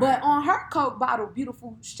 They are. But on her Coke bottle,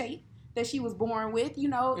 beautiful shape that she was born with,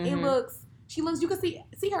 it looks, you can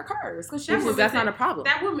see her curves. That's not a problem.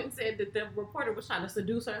 That woman said that the reporter was trying to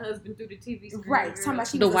seduce her husband through the TV screen. Right. Talking about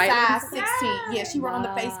she was a size 16. Yeah, she wrote on the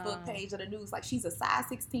Facebook page of the news, like she's a size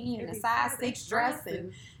 16 and a size 6 dress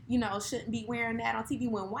and, shouldn't be wearing that on TV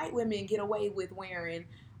when white women get away with wearing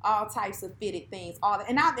all types of fitted things, all that,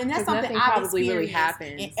 and that's something I've experienced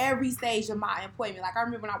in every stage of my employment. Like I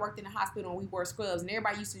remember when I worked in the hospital and we wore scrubs, and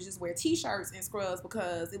everybody used to just wear t-shirts and scrubs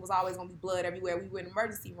because it was always gonna be blood everywhere. We were in the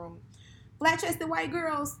emergency room. Flat-chested white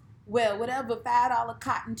girls, well, whatever, $5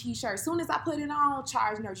 cotton t-shirt. As soon as I put it on,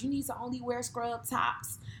 charge nurse, you need to only wear scrub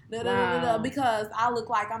tops. Because I look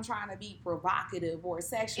like I'm trying to be provocative or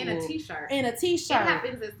sexual. In a t-shirt. It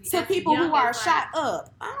happens to people who are shot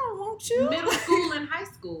up. I don't want you. Middle school and high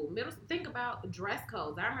school. Think about dress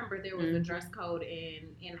codes. I remember there was a dress code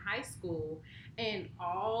in high school, and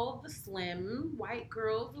all the slim white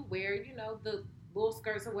girls would wear, the little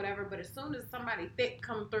skirts or whatever, but as soon as somebody thick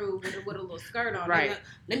come through with a little skirt on, right? Like,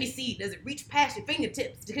 let me see, does it reach past your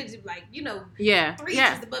fingertips? Because you're like, 3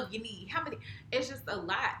 inches above your knee. How many? It's just a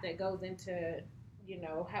lot that goes into,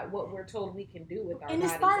 what we're told we can do with our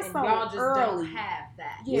bodies, and y'all just don't have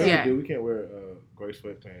that. Yeah, we can't wear gray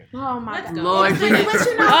sweatpants. Oh my God, Lord! But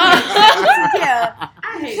yeah,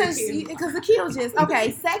 I hate because the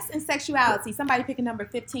ketogenics. Sex and sexuality. Somebody pick a number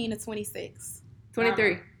 15 to 26.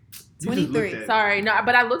 23. 23. Sorry, no,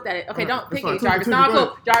 but I looked at it. Okay, don't pick it, Jarvis.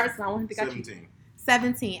 Jarvis, I want to pick 17.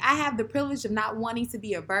 17. I have the privilege of not wanting to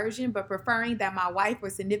be a virgin, but preferring that my wife or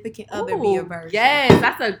significant other be a virgin. Yes,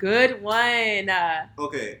 that's a good one.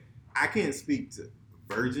 Okay, I can't speak to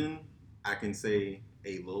virgin. I can say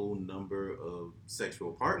a low number of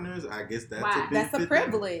sexual partners. I guess that's a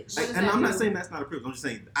privilege. And I'm not saying that's not a privilege. I'm just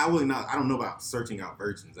saying I don't know about searching out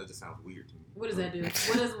virgins. That just sounds weird to me. What does that do?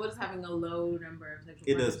 What is having a low number of sexual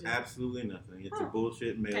It partners does do? absolutely nothing. It's a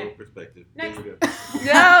bullshit male perspective. Next. There you go.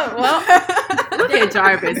 No, well, look at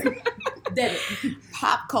Jarvis. Dead.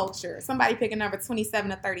 Pop culture. Somebody pick a number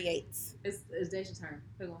 27 to 38. It's Daisha's turn.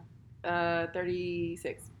 Pick one.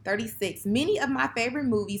 36. 36. Many of my favorite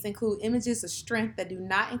movies include images of strength that do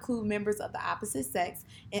not include members of the opposite sex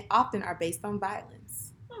and often are based on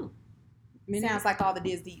violence. Sounds like all the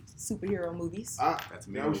Disney superhero movies. That's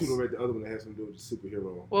I wish you would read the other one that has something to do with the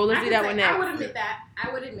superhero. Well, let's do that one next. I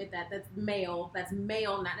would admit that. That's male. That's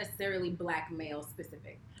male, not necessarily black male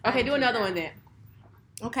specific. Okay, do another one then.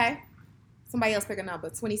 Okay. Somebody else pick a number.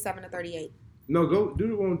 27 to 38. No, go do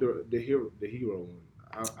the one with the hero one.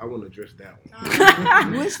 I want to address that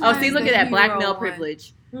one. Which Oh, one see, is look the at that black hero male one?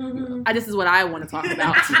 privilege. This is what I want to talk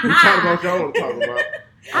about. We talk about what y'all want to talk about.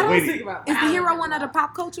 I don't Wait. think about. Is the hero one of the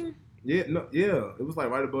pop culture? Yeah, it was like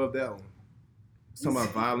right above that one. Something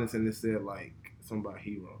about violence, and it said like something about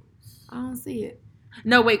heroes. I don't see it.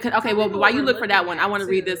 No, wait. Okay, well, while you look for that one, I want to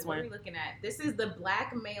read this What are one. we looking at? This is the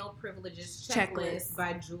Black Male Privileges Checklist. Checklist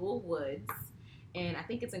by Jewel Woods. And I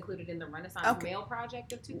think it's included in the Renaissance Okay. Male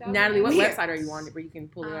Project of 2000. Natalie, what Here. website are you on where you can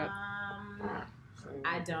pull it up?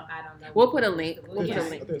 I don't know. We'll put a link. We'll put a I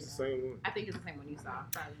link. think it's the same one. I think it's the same one you saw.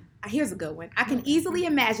 Probably. Here's a good one. I can easily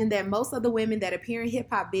imagine that most of the women that appear in hip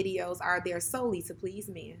hop videos are there solely to please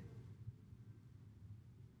men.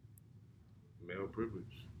 Male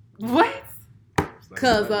privilege. What? It's not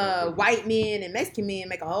Cause male privilege. white men and Mexican men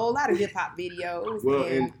make a whole lot of hip hop videos. Well,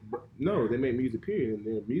 and but no, they make music. Period. In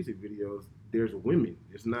their music videos, there's women.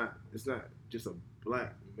 It's not just a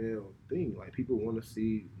black male thing. Like people want to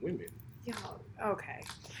see women. yo, okay.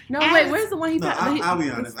 No, As- wait. Where's the one he No, talked? I'll be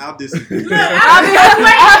honest. I'll disagree. You see me?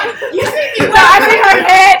 I think her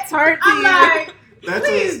head turned to I'm you. like, That's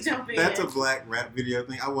please jump in. That's a black rap video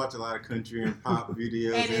thing. I watch a lot of country and pop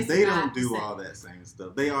videos, And and it's they not don't do the same. all that same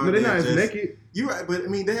stuff. They are. No, they're not as just, naked. You're right, but I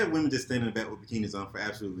mean, they have women just standing in the back with bikinis on for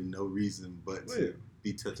absolutely no reason but Yeah. to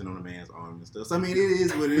be touching on a man's arm and stuff. So I mean, it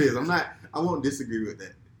is what it is. I won't disagree with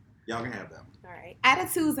that. Y'all can have that one. All right.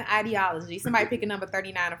 Attitudes and ideology. Somebody pick a number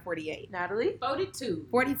 39 or 48. Natalie? 42.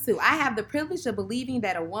 42. I have the privilege of believing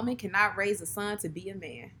that a woman cannot raise a son to be a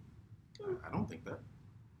man. I don't think that.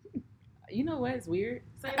 You know what? It's weird.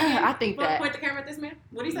 Say it again. I think that. Point the camera at this man.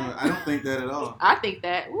 What do you say? No, I don't think that at all. I think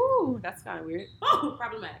that. Ooh, that's kind of weird. Oh,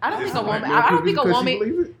 problematic. I don't think a It's woman. like I don't think a because she woman.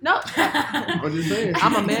 believes it? No, I'm just saying.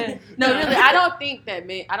 I'm a man. No, really, I don't think that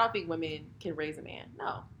men. I don't think women can raise a man.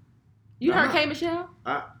 No. You heard K. Michelle?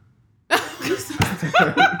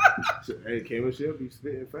 Hey, K. Michelle be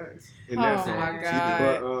spitting facts. In Oh that song. my She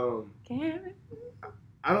God. But Can.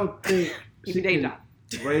 I don't think Keep she your day can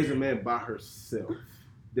job. raise a man by herself.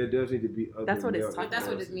 There does need to be other That's what it's male talking But that's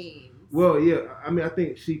what it influences. means. Well, yeah. I mean, I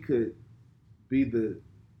think she could be the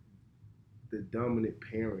dominant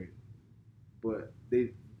parent, but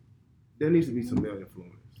there needs to be some male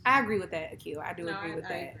influence. I agree with that, Akil. I do No, agree with I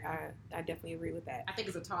that. agree. I definitely agree with that. I think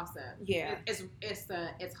it's a toss up. Yeah.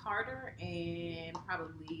 It's harder and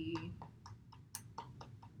probably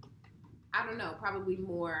I don't know, probably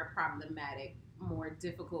more problematic, more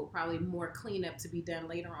difficult, probably more cleanup to be done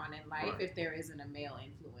later on in life Right. if there isn't a male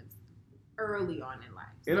influence early on in life.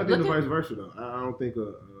 And I Look think the at- vice versa though. I don't think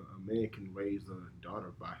a man can raise a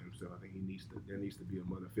daughter by himself. I think there needs to be a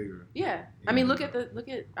mother figure. Yeah. I mean, look at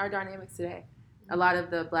our dynamics today. A lot of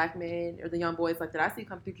the black men or the young boys like that I see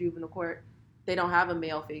come through juvenile court, they don't have a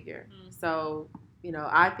male figure. Mm. So, you know,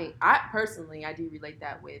 I think I do relate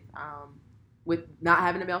that with not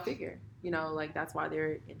having a male figure. You know, like that's why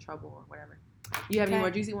they're in trouble or whatever. You have any Okay.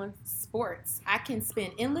 more juicy ones? Sports. I can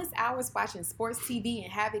spend endless hours watching sports TV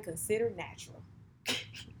and have it considered natural.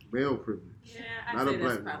 Male privilege. Yeah, Not I'd a say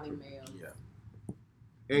that's black probably man. male.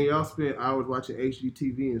 Yeah. And y'all spend hours watching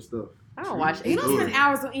HGTV and stuff. I don't watch You it. don't Good. spend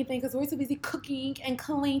hours on anything because we're too busy cooking and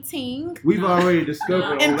cleaning. We've already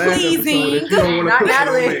discovered And on last episode that you don't want to Not cook for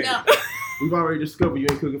no Natalie. man. No. We've already discovered you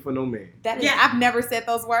ain't cooking for no man. That is, Yeah. I've never said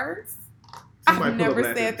those words. Somebody I've pull up never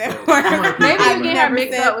last said that episode. word. Somebody pull up Maybe last you I've get her never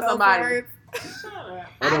mixed said up with those somebody. words. Shut up.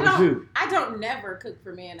 Oh, that was you. I don't never cook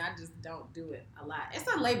for men. I just don't do it a lot. It's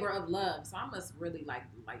a labor of love, so I must really like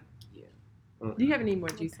you. Do you have any more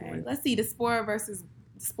juicy Okay, ones? let's see the Sport versus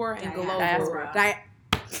Sport and Diaspora. Globo.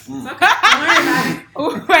 Mm.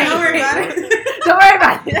 Okay, don't worry about it. Wait, Don't worry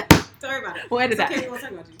about it. Don't worry about it. Don't worry about it. We'll edit It's that. okay, we won't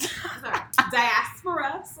talk about you. It's all right.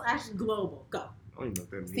 Diaspora / global. Go. I don't even know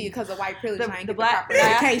what that means. See, because of white privilege, The- I ain't the get black- the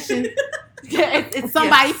proper education. Yeah, it's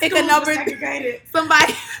Somebody pick a Schools number. were segregated.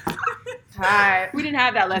 Somebody Hi. We didn't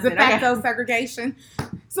have that de lesson. facto segregation.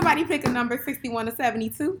 Somebody pick a number 61 to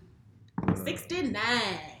 72. 69.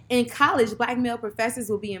 In college, black male professors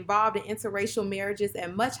will be involved in interracial marriages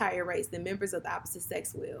at much higher rates than members of the opposite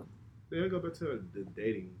sex will. Yeah, go back to the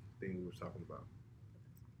dating thing we were talking about.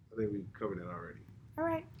 I think we covered that already. All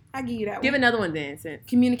right, I'll give you that Give one. another one then, since.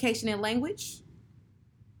 Communication and language.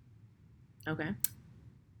 Okay.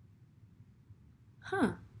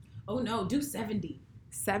 Huh. Oh no, do 70.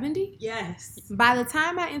 70? Yes. By the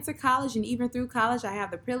time I enter college and even through college, I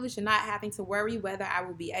have the privilege of not having to worry whether I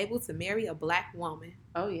will be able to marry a black woman.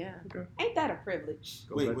 Oh, yeah. Ain't that a privilege?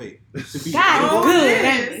 Wait. To be God able- good,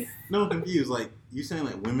 ain't it? No, I'm confused. Like, you saying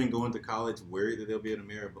like women go into college worried that they'll be able to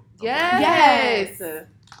marry a black Yes. Yes.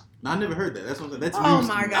 No, I never heard that. That's what I'm saying. That's Oh news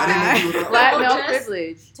to my me. God. I didn't know you were Black Well, male just-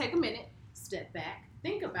 privilege. Take a minute, step back,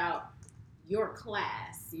 think about your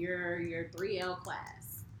class, your 3L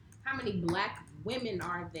class. How many black women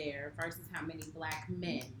are there versus how many black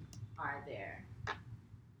men are there?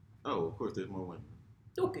 Oh, of course, there's more women.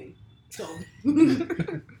 Okay, so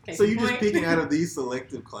So you're just picking out of these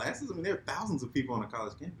selective classes? I mean, there are thousands of people on a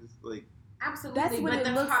college campus. Like, absolutely, That's what but it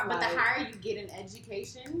the looks but the like. higher you get in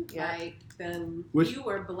education, Yeah. like the Which-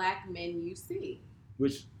 fewer black men you see.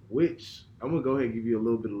 Which I'm gonna go ahead and give you a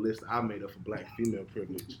little bit of list I made up for black female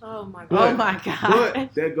privilege. Oh my But- Oh, my God.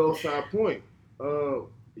 But that goes to our point.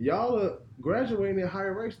 Y'all are graduating at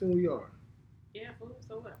higher rates than we are. Yeah,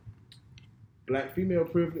 so what? Black female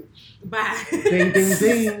privilege. Bye. Ding, ding,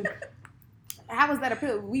 ding. How is that a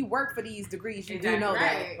privilege? We work for these degrees. You do know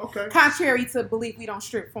Right. Okay. that. Contrary to belief, we don't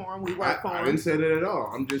strip for them. We work for I them. didn't say that at all.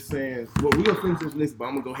 I'm just saying, well, we're going to finish this list, but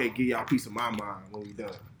I'm going to go ahead and give y'all a piece of my mind when we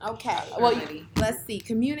done. Okay. Well, Let's see.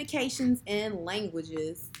 Communications and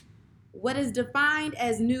languages. What is defined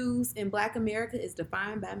as news in Black America is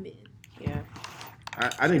defined by men. Yeah.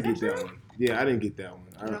 I didn't get that one. Yeah, I didn't get that one.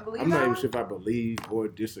 You don't believe I'm not that even one? sure if I believe or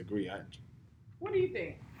disagree. What do you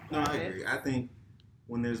think? no, I agree. I think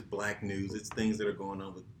when there's black news, it's things that are going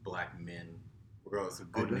on with black men, regardless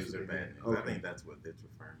of good that's news or what bad they news. mean. I Okay. think that's what it's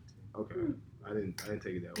referring to. Okay. I didn't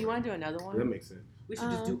take it that Do you way. want to do another That one? makes sense. We should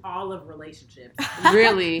just do all of relationships.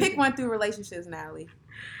 Really? Pick one through relationships, Natalie.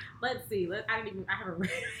 Let's see. I haven't.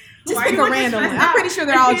 Just Why pick you a looking random one. stressed I'm out? pretty sure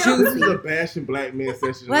they're all If you- This is juicy. a bashing black man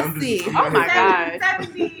session. Let's I'm just, see. I'm Oh my not- God.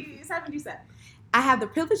 77. I have the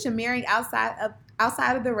privilege of marrying outside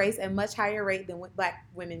of the race at a much higher rate than what Black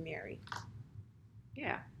women marry.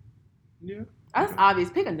 Yeah. Yeah. That's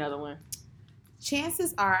obvious. Pick another one.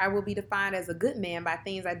 Chances are I will be defined as a good man by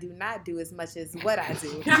things I do not do as much as what I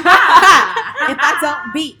do. If I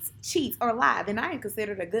don't beat, cheat, or lie, then I am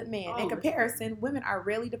considered a good man. In Oh, comparison, women are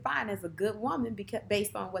rarely defined as a good woman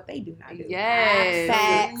based on what they do not do. Yes.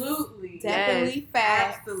 Facts. Absolutely. Definitely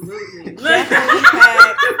facts. Absolutely. Definitely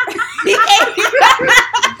facts.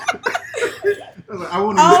 I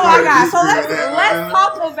want to Oh my God! So disagree with that. let's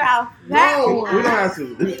talk about that. No, one. we don't have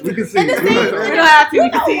to. We can see. And the thing, We don't have to. you We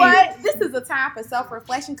can know see. what? This is a time for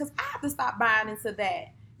self-reflection because I have to stop buying into that.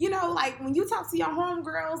 You know, like when you talk to your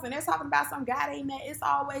homegirls and they're talking about some guy they met, it's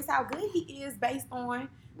always how good he is based on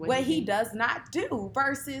what he does not do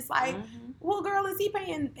versus like, Mhm. well, girl, is he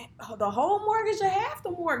paying the whole mortgage or half the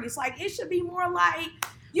mortgage? Like, it should be more like,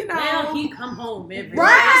 you know. Well, he come home every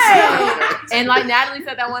Right. And like Natalie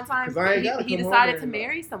said that one time, 'Cause I ain't gotta he come decided home to there.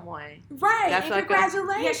 marry someone. Right. That's And like a- Yeah,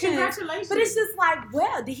 congratulations. congratulations. But it's just like,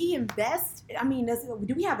 well, did he invest? I mean,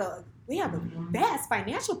 do we have a vast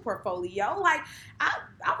financial portfolio? Like,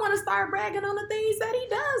 I want to start bragging on the things that he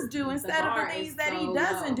does do instead of bar the things is that he so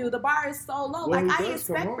doesn't low. do. The bar is so low. Well, like, he I does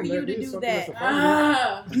come expect home. for you That to is do something that. that's a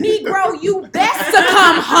problem. Negro, you best to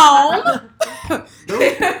come home.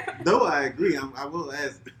 Though I agree, I will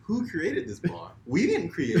ask, who created this bar? We didn't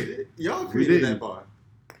create it. Y'all created didn't. that bar.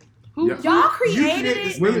 Who? Yeah. Y'all You created created the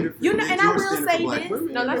it. standard for You know, men. and I Your will standard say for black this.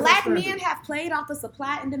 women. No, that's Black standard. men have played off the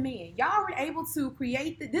supply and demand. Y'all were able to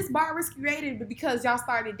create this bar was created because y'all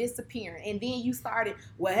started disappearing, and then you started.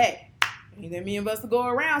 Well, hey, ain't that many of us to go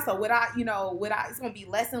around? So it's gonna be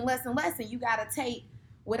less and less and less, and you gotta take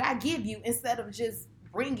what I give you instead of just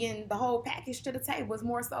bringing the whole package to the table. It's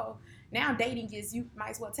more so now dating is you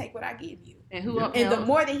might as well take what I give you, And who? Yeah. else? and the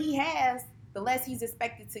more that he has, the less he's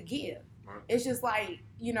expected to give. Right. It's just like,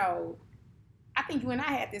 I think you and I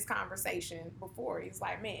had this conversation before. It's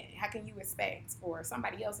like, man, how can you expect, or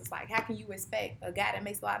somebody else is like, how can you expect a guy that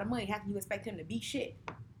makes a lot of money, how can you expect him to be shit?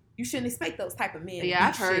 You shouldn't expect those type of men. Yeah, to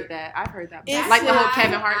I've be heard shit. that. I've heard that. It's Like the whole why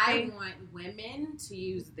Kevin Hart thing. I want women to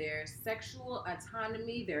use their sexual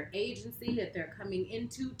autonomy, their agency that they're coming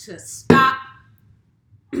into to stop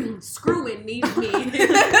screwing these men.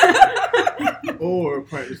 Or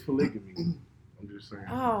practice polygamy. I'm just saying.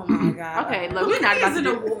 Oh my God. Okay, look, we're not about to Isn't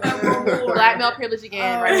do a war. black male privilege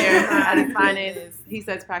again right there. Oh, At his my finest. goodness. He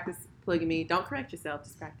says practice polygamy. Don't correct yourself.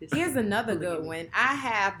 Just practice. Here's another good polygamy. one. I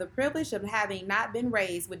have the privilege of having not been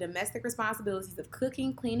raised with domestic responsibilities of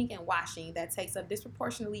cooking, cleaning, and washing that takes up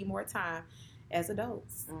disproportionately more time as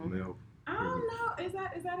adults. Male. I don't know. Is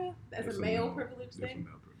that as It's a male male. privilege It's a thing?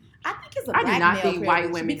 male privilege. I think it's a I do black not male think white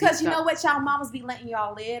privilege women do because you stuff. know what, y'all mamas be letting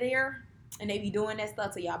y'all live there, and they be doing that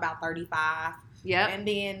stuff till y'all about 35. Yep. And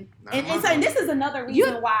then, Nah, and this is another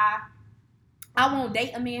reason why I won't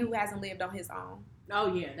date a man who hasn't lived on his own.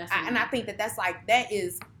 Oh yeah, And I think that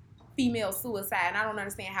is female suicide, and I don't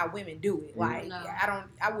understand how women do it. Like, No.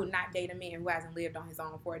 I would not date a man who hasn't lived on his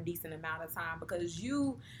own for a decent amount of time, because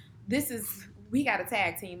we got a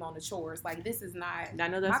tag team on the chores. Like, this is not. I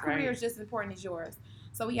know that's my career right. is just as important as yours.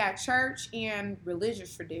 So we got church and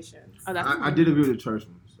religious traditions. Oh, that's I did agree with the church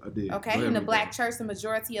ones. I did. Okay, in the black church, the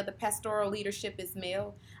majority of the pastoral leadership is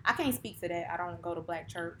male. I can't speak to that. I don't go to black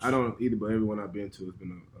church. I don't either, but everyone I've been to has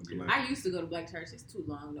been a black. I used to go to black church. It's too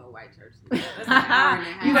long, no white church. That's an hour and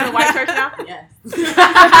a half. You go to white church now? Yes.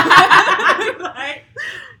 Like,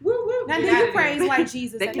 woo woo. Now, do Get outta you here. praise white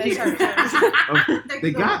Jesus They at can that do church?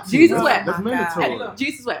 They got to. Jesus Oh wept. That's my God. mandatory.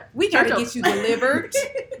 Jesus wept. We got to Church get you delivered.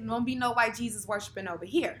 Won't be no white Jesus worshiping over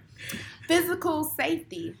here. Physical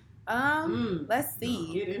safety. Let's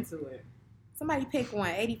see. Get into it. Somebody pick one.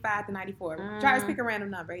 85 to 94. Mm. Drivers, pick a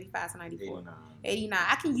random number. 85 to 94. 89.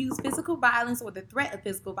 I can use physical violence or the threat of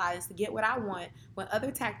physical violence to get what I want when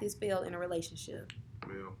other tactics fail in a relationship.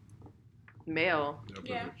 Male. Male.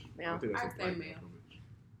 Yeah. Male. I think that's I'd a say black male. privilege.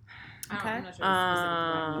 Okay. I'm not sure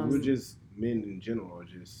it's specific to We're just men in general are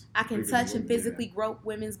just. I can bigger touch than and women. physically grope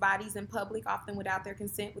women's bodies in public, often without their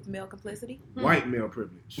consent, with male complicity. White male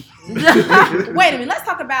privilege. Wait a minute. Let's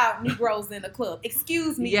talk about Negroes in the club.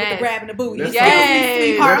 Excuse me with Yes. the grabbing the booty. Let's Excuse talk- me,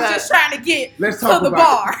 sweetheart. I'm Yes. just trying to get Let's to talk the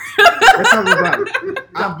about bar. Let's talk about it.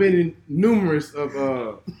 I've been in numerous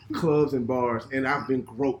of clubs and bars, and I've been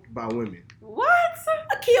groped by women. What?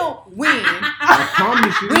 Akil, when? I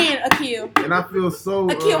promise you. When, Akil? And I feel so.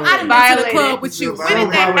 Akil, I done been to the Violated. club with you. So When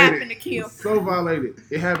did that violated. happen, Akil? So violated.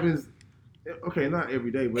 It happens. Okay, not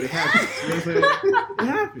every day, but it happens. You know what I'm saying? It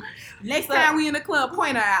happens. Next time we in the club,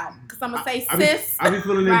 point her out. Because I'm going to say, sis, I be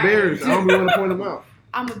feeling Right. embarrassed. I don't be want to point them out.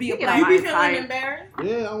 I'm going to be a You get black on You my be side. feeling embarrassed?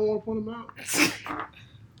 Yeah, I don't want to point them out.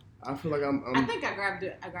 I feel like I'm I think I grabbed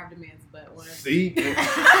a man's butt once. see.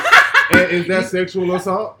 And is that sexual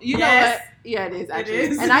assault? You Yes. know what? Yeah, it is actually.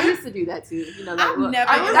 is. And I used to do that too. You know, I've never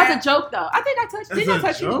that's grabbed- a joke though. I think I touched. That's Didn't I a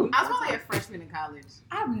touch joke? you? I was only a freshman in college.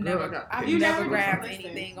 I've I never got- You never never grabbed listened.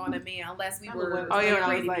 anything on a man unless we I'm were a woman. Oh, yeah, when I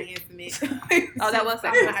ready was to be intimate. Oh, that was I'm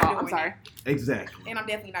sexual not assault. I'm doing sorry. it. Exactly. And I'm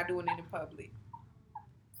definitely not doing it in public.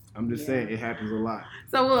 I'm just saying it happens a lot.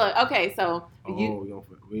 So look, okay, so you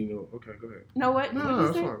we know. Okay, go ahead. know what? No, What'd no, you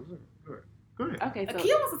that's say? fine. Go ahead. Go ahead. Okay, so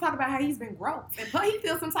Akil wants to talk about how he's been groped and he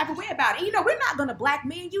feels some type of way about it. And, you know, we're not going to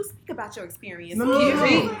blackmail you. Speak about your experience. No,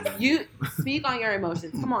 Akil. you speak on your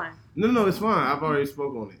emotions. Come on. No, it's fine. I've already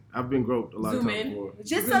spoke on it. I've been groped a lot Zoom of times in. before.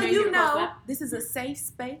 Just We're so gonna you get across know, that. this is a safe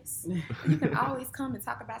space. You can always come and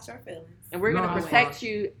talk about your feelings. And we're No, gonna I protect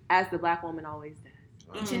you as the black woman always does.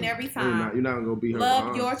 Each and every You're not time. gonna be her.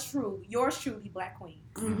 Love behind. yours truly, Black Queen.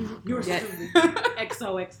 You're Yes.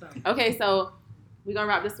 XOXO. Okay, so we're gonna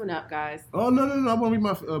wrap this one up, guys. Oh no! I want to read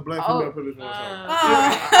my black Oh. female privilege. one time.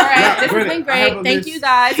 Oh. All right, Now, this has granted, been I have great. a Thank list. you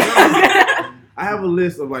guys. I have a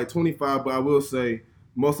list of like 25, but I will say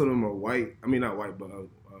most of them are white. I mean, not white, but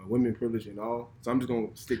women privilege and all. So I'm just gonna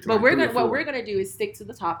stick to. But like we're 3 or gonna what 4. we're gonna do is stick to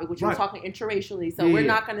the topic, which we're Right. talking interracially. So Yeah, we're yeah.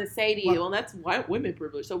 not gonna say to you, Right. well, that's white women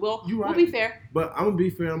privilege. So we'll You we'll right. be fair. But I'm gonna be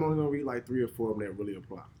fair. I'm only gonna read like 3 or 4 of them that really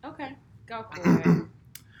apply. Okay, go for it.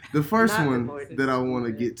 The first Not one avoided. that I want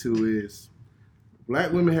to get to is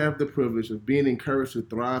Black women have the privilege of being encouraged to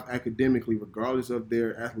thrive academically regardless of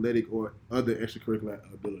their athletic or other extracurricular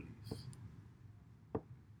abilities.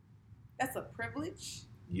 That's a privilege.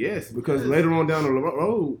 Yes, because later on down the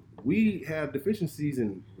road, we have deficiencies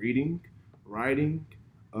in reading, writing.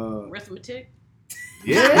 Arithmetic.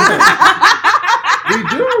 Yeah,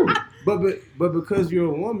 we do. But because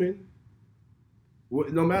you're a woman,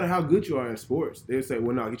 no matter how good you are in sports, they'll say,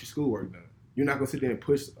 well, no, get your schoolwork done. You're not going to sit there and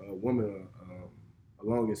push a woman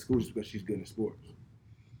along in school just because she's good in sports.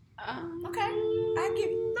 Okay, I give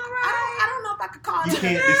you. I don't know if I could call You it.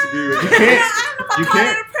 can't disagree with You that. can't. I don't know if I You call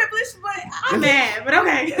can't. it a privilege, but I'm mad, but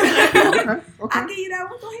okay. Okay, okay. I'll give you that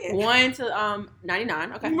one. Go ahead. 1 to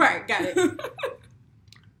 99. Okay. Right, got it.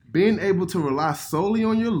 Being able to rely solely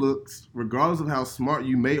on your looks, regardless of how smart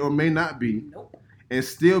you may or may not be, Nope. and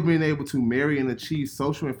still being able to marry and achieve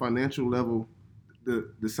social and financial level,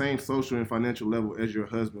 the same social and financial level as your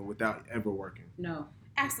husband without ever working. No,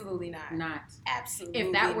 Absolutely not. not. Absolutely.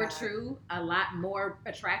 If that were not. true, a lot more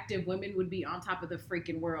attractive women would be on top of the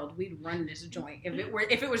freaking world. We'd run this joint.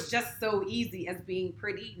 If it was just so easy as being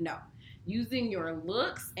pretty, no. Using your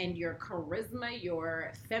looks and your charisma,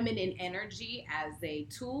 your feminine energy as a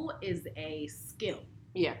tool is a skill.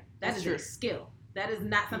 Yeah, That that's is true. a skill. That is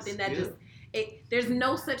not something that skill. just there's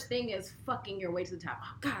no such thing as fucking your way to the top.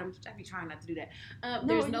 Oh God, I be trying not to do that.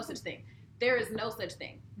 There's no such thing. There is no such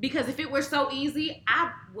thing. Because if it were so easy,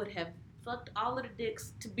 I would have fucked all of the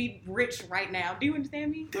dicks to be rich right now. Do you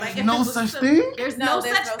understand me? There's if no it was such thing? There's no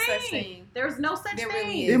such thing. There's no such There thing.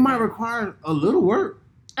 really It might require a little work.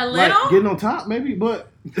 A little? Like getting on top, maybe,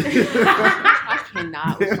 but. I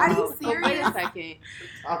cannot. Are you Oh, wait a serious? second.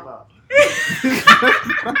 I'm out.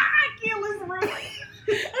 Achilles really.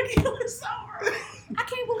 Achilles so really. I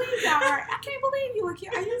can't believe y'all are. I can't believe you,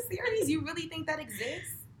 Akira. Are you serious? You really think that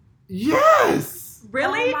exists? Yes!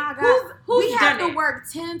 Really? Oh my God. Who's we have done to it? work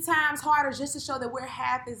 10 times harder just to show that we're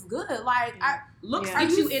half as good. Like, Looks Yeah. get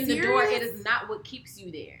Are you you in the door. It serious? is not what keeps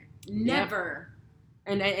you there. Never.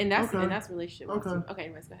 And that's Okay. relationship. Okay. Okay.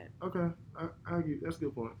 Anyways, go ahead. Okay, I get that's a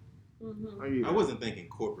good point. Mm-hmm. I get I wasn't thinking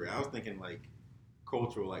corporate. I was thinking like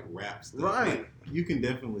cultural, like rap stuff. Right. Like, you can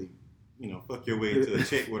definitely, fuck your way into a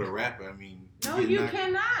check with a rapper. I mean, No, getting you knocked-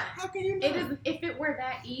 cannot. How can you not? It is. If it were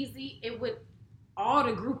that easy, it would. All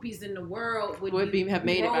the groupies in the world would have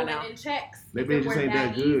made it by rolling now. in checks. Maybe if they it just were ain't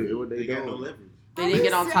that easy. good. What They they got no don't. leverage. They didn't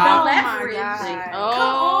get on No top. leverage. God. Oh,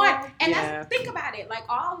 Come on. And yeah. that's, think about it. Like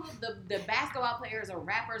all of the basketball players or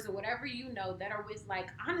rappers or whatever that are with like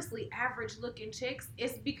honestly average looking chicks,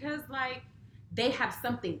 it's because like they have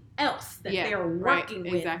something else that Yeah, they're right, working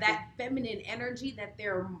with. exactly. That feminine energy that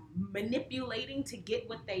they're manipulating to get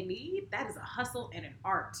what they need. That is a hustle and an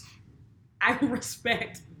art. I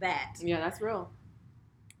respect that. Yeah, that's real.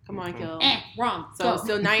 Come on, Kill. Wrong. So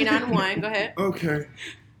Go. 99-1. Go ahead. Okay.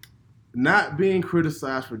 Not being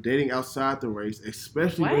criticized for dating outside the race,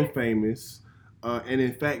 especially when What? famous, and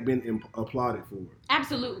in fact being applauded for it.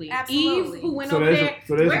 Absolutely. Absolutely. Eve, who went So over there's there.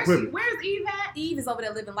 a where's, privilege. where's Eve at? Eve is over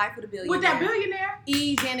there living life with a billionaire. With that billionaire?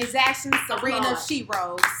 Eve, Janet Jackson, Serena, Applause. she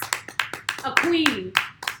rose. A queen.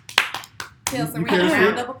 Tell You Serena can't a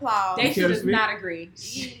round speak? of applause. They care should to have speak? not agreed.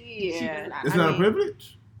 Yeah. It's I not mean, a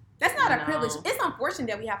privilege. That's not a No. privilege. It's unfortunate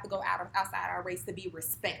that we have to go outside our race to be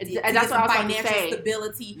respected. And to that's get what some I was about to financial say.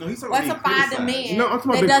 stability. No, he's Or already to find a criticized. man No, I'm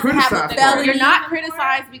talking that about doesn't being have criticized. a for felony. it. You're not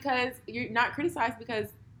criticized because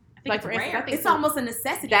I think like it's for instance, rare. I think It's almost a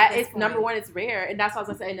necessity. that at this is number point. one. It's rare, and that's what I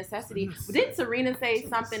was gonna say, a necessity. But didn't Serena say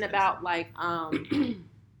something about like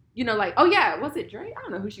like, oh yeah, was it Dre? I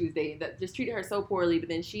don't know who she was dating that just treated her so poorly, but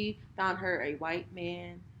then she found her a white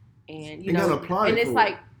man, and And got applauded and it's for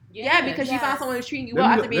like because she yes. found someone who's treating you Let well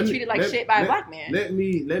me after go- being let me- treated like let- shit by a let- black man.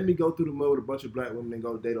 Let me go through the mud with a bunch of black women and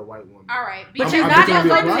go date a white woman. All right. But I'm- you're I'm not just gonna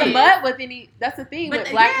gonna go be to the black. mud with any. That's the thing But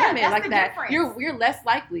with black yeah, women that's like the that. difference. You're less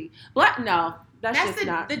likely. No, that's just the,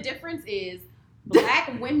 not. the difference is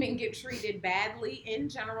black women get treated badly in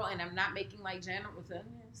general, and I'm not making like general.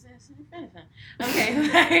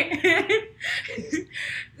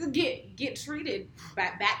 Okay, get treated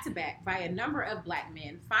back to back by a number of black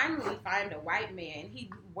men. Finally, find a white man. He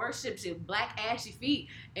worships your black ashy feet,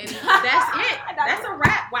 and that's it. That's a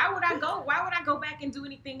wrap. Why would I go back and do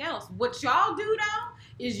anything else? What y'all do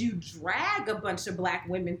though is you drag a bunch of black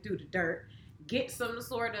women through the dirt, get some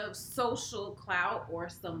sort of social clout or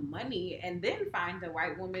some money, and then find a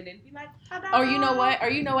white woman and be like, ta-da. Or you know what?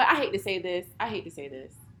 I hate to say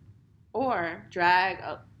this. Or drag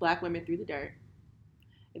black women through the dirt.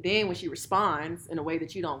 And then when she responds in a way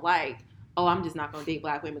that you don't like, oh, I'm just not going to date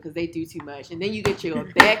black women because they do too much. And then you get your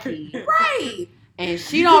Becky. Right. And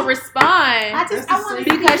she don't respond. I want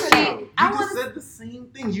to because she- You I just wanna- said the same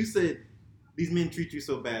thing. You said these men treat you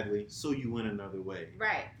so badly, so you went another way.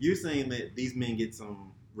 Right. You're saying that these men get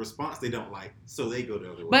some response they don't like, so they go the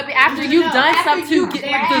other way. But after you've done something to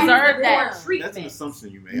deserve that. That's an assumption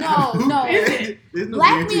you made. No. There's no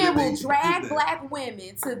Black guarantee men that will they drag do that. black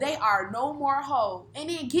women till they are no more whole, and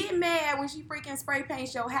then get mad when she freaking spray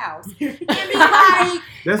paints your house and be like,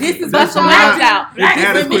 This is Bust what your y'all legs do. out. "This is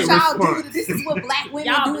Inadequate what y'all do. response. This is what black women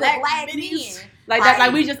Y'all do to black black bitches. men." Like that,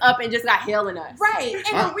 like we just up and just got hell in us. Right.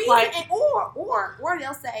 And the reason, Like- or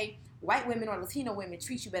they'll say white women or Latino women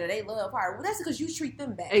treat you better. They love her. Well, that's because you treat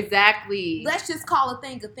them better. Exactly. Let's just call a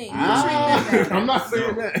thing a thing. You Ah, treat them better. I'm not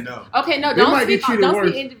saying that. No. Okay, no, They don't might get speak. treated Don't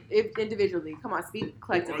speak individually. Come on, speak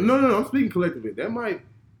collectively. No, I'm speaking collectively.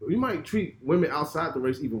 You might treat women outside the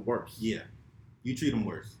race even worse. Yeah. You treat them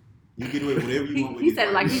worse. You get away with whatever you want with He these said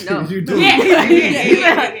it white like men. he knows. You do.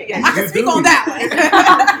 Yeah. I can speak on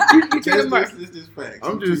that one. You treat them worse. This is facts.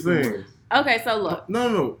 I'm You just treat them saying. worse. Okay, so look.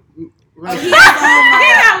 No. Like, He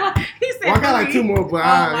has He said, well, I got like two more, but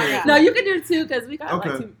my God. No, you can do two because we got Okay.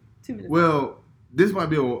 like 2 minutes. Well, this might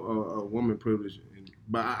be a woman privilege,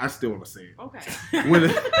 but I still want to say it. Okay.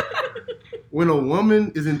 When a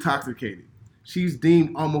woman is intoxicated, she's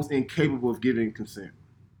deemed almost incapable of giving consent.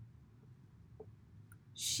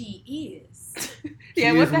 She is.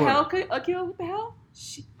 Yeah, She what is the what? hell? Akil, what the hell?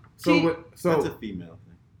 She, So She- That's a female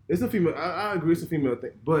thing. it's a female. I agree, it's a female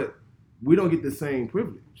thing, but we don't get the same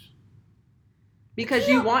privilege. Because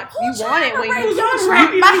you want it when you.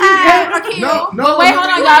 No, But wait, hold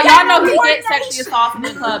on, y'all. Y'all know he gets sexually assaulted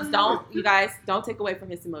in clubs. Don't take away from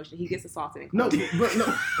his emotion. He gets assaulted in clubs. No, but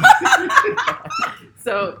no.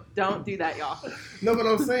 So don't do that, y'all. No, but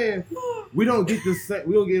I'm saying we don't get the same.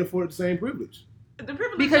 We don't get afforded the same privilege. The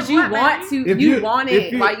privilege Because of you what, want baby? to. You want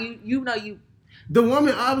it. Why you know you. The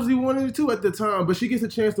woman obviously wanted it too at the time, but she gets a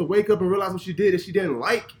chance to wake up and realize what she did that she didn't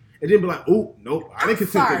like, and then be like, "Oh, nope, I didn't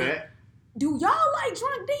consent to that." Do y'all like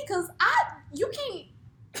drunk D? Because you can't.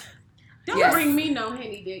 Don't bring me no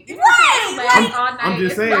Henny dick. Right. I'm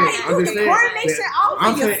just saying. Coordination off.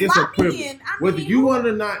 I'm saying it's a privilege. In. Whether you want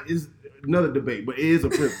it or not is another debate, but it is a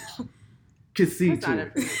privilege. Concede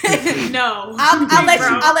to it. No.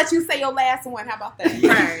 I'll let you say your last one. How about that?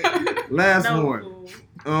 Right. Last No.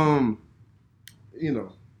 one. You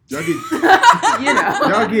know, y'all get You know.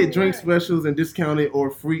 y'all get drink specials and discounted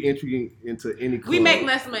or free entry into any club. We make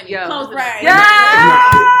less money. Yo. Close it. Right.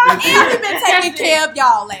 Yeah. And we've been taking care of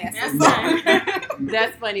y'all last. That's right.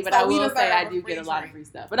 That's funny, but So I we will deserve say I a do free get a lot of drink. free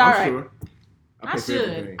stuff. But all right. Sure. I pay for should.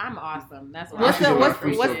 everything. I'm awesome. That's What's I should the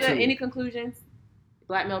free stuff too. any conclusions?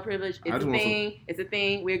 Black male privilege. I It's just a want thing. It's a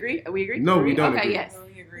thing. We agree. We agree. No, we don't Okay. agree.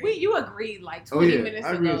 Yes. You agreed like Oh, 20 yeah. minutes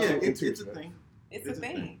I agree ago. with Yeah, you. it's a thing. It's a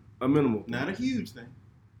thing. A minimal. Not a huge thing.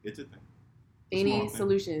 It's a thing. Any Small thing.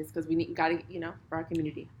 solutions? Because we got to, for our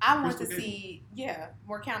community. I want to Crystal see,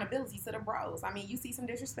 more accountability to the bros. I mean, you see some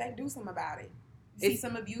disrespect, do something about it. You see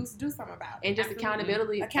some abuse, do something about it. And just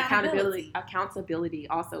Absolutely. accountability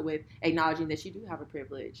also with acknowledging that you do have a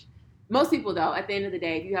privilege. Most people, though, at the end of the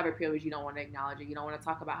day, if you have a privilege, you don't want to acknowledge it. You don't want to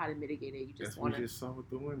talk about how to mitigate it. You That's just what want we to. just saw with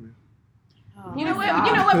the women. Oh, You know what? God.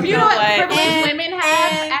 You know what You know what? privilege And- women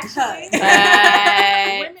have and actually. cut.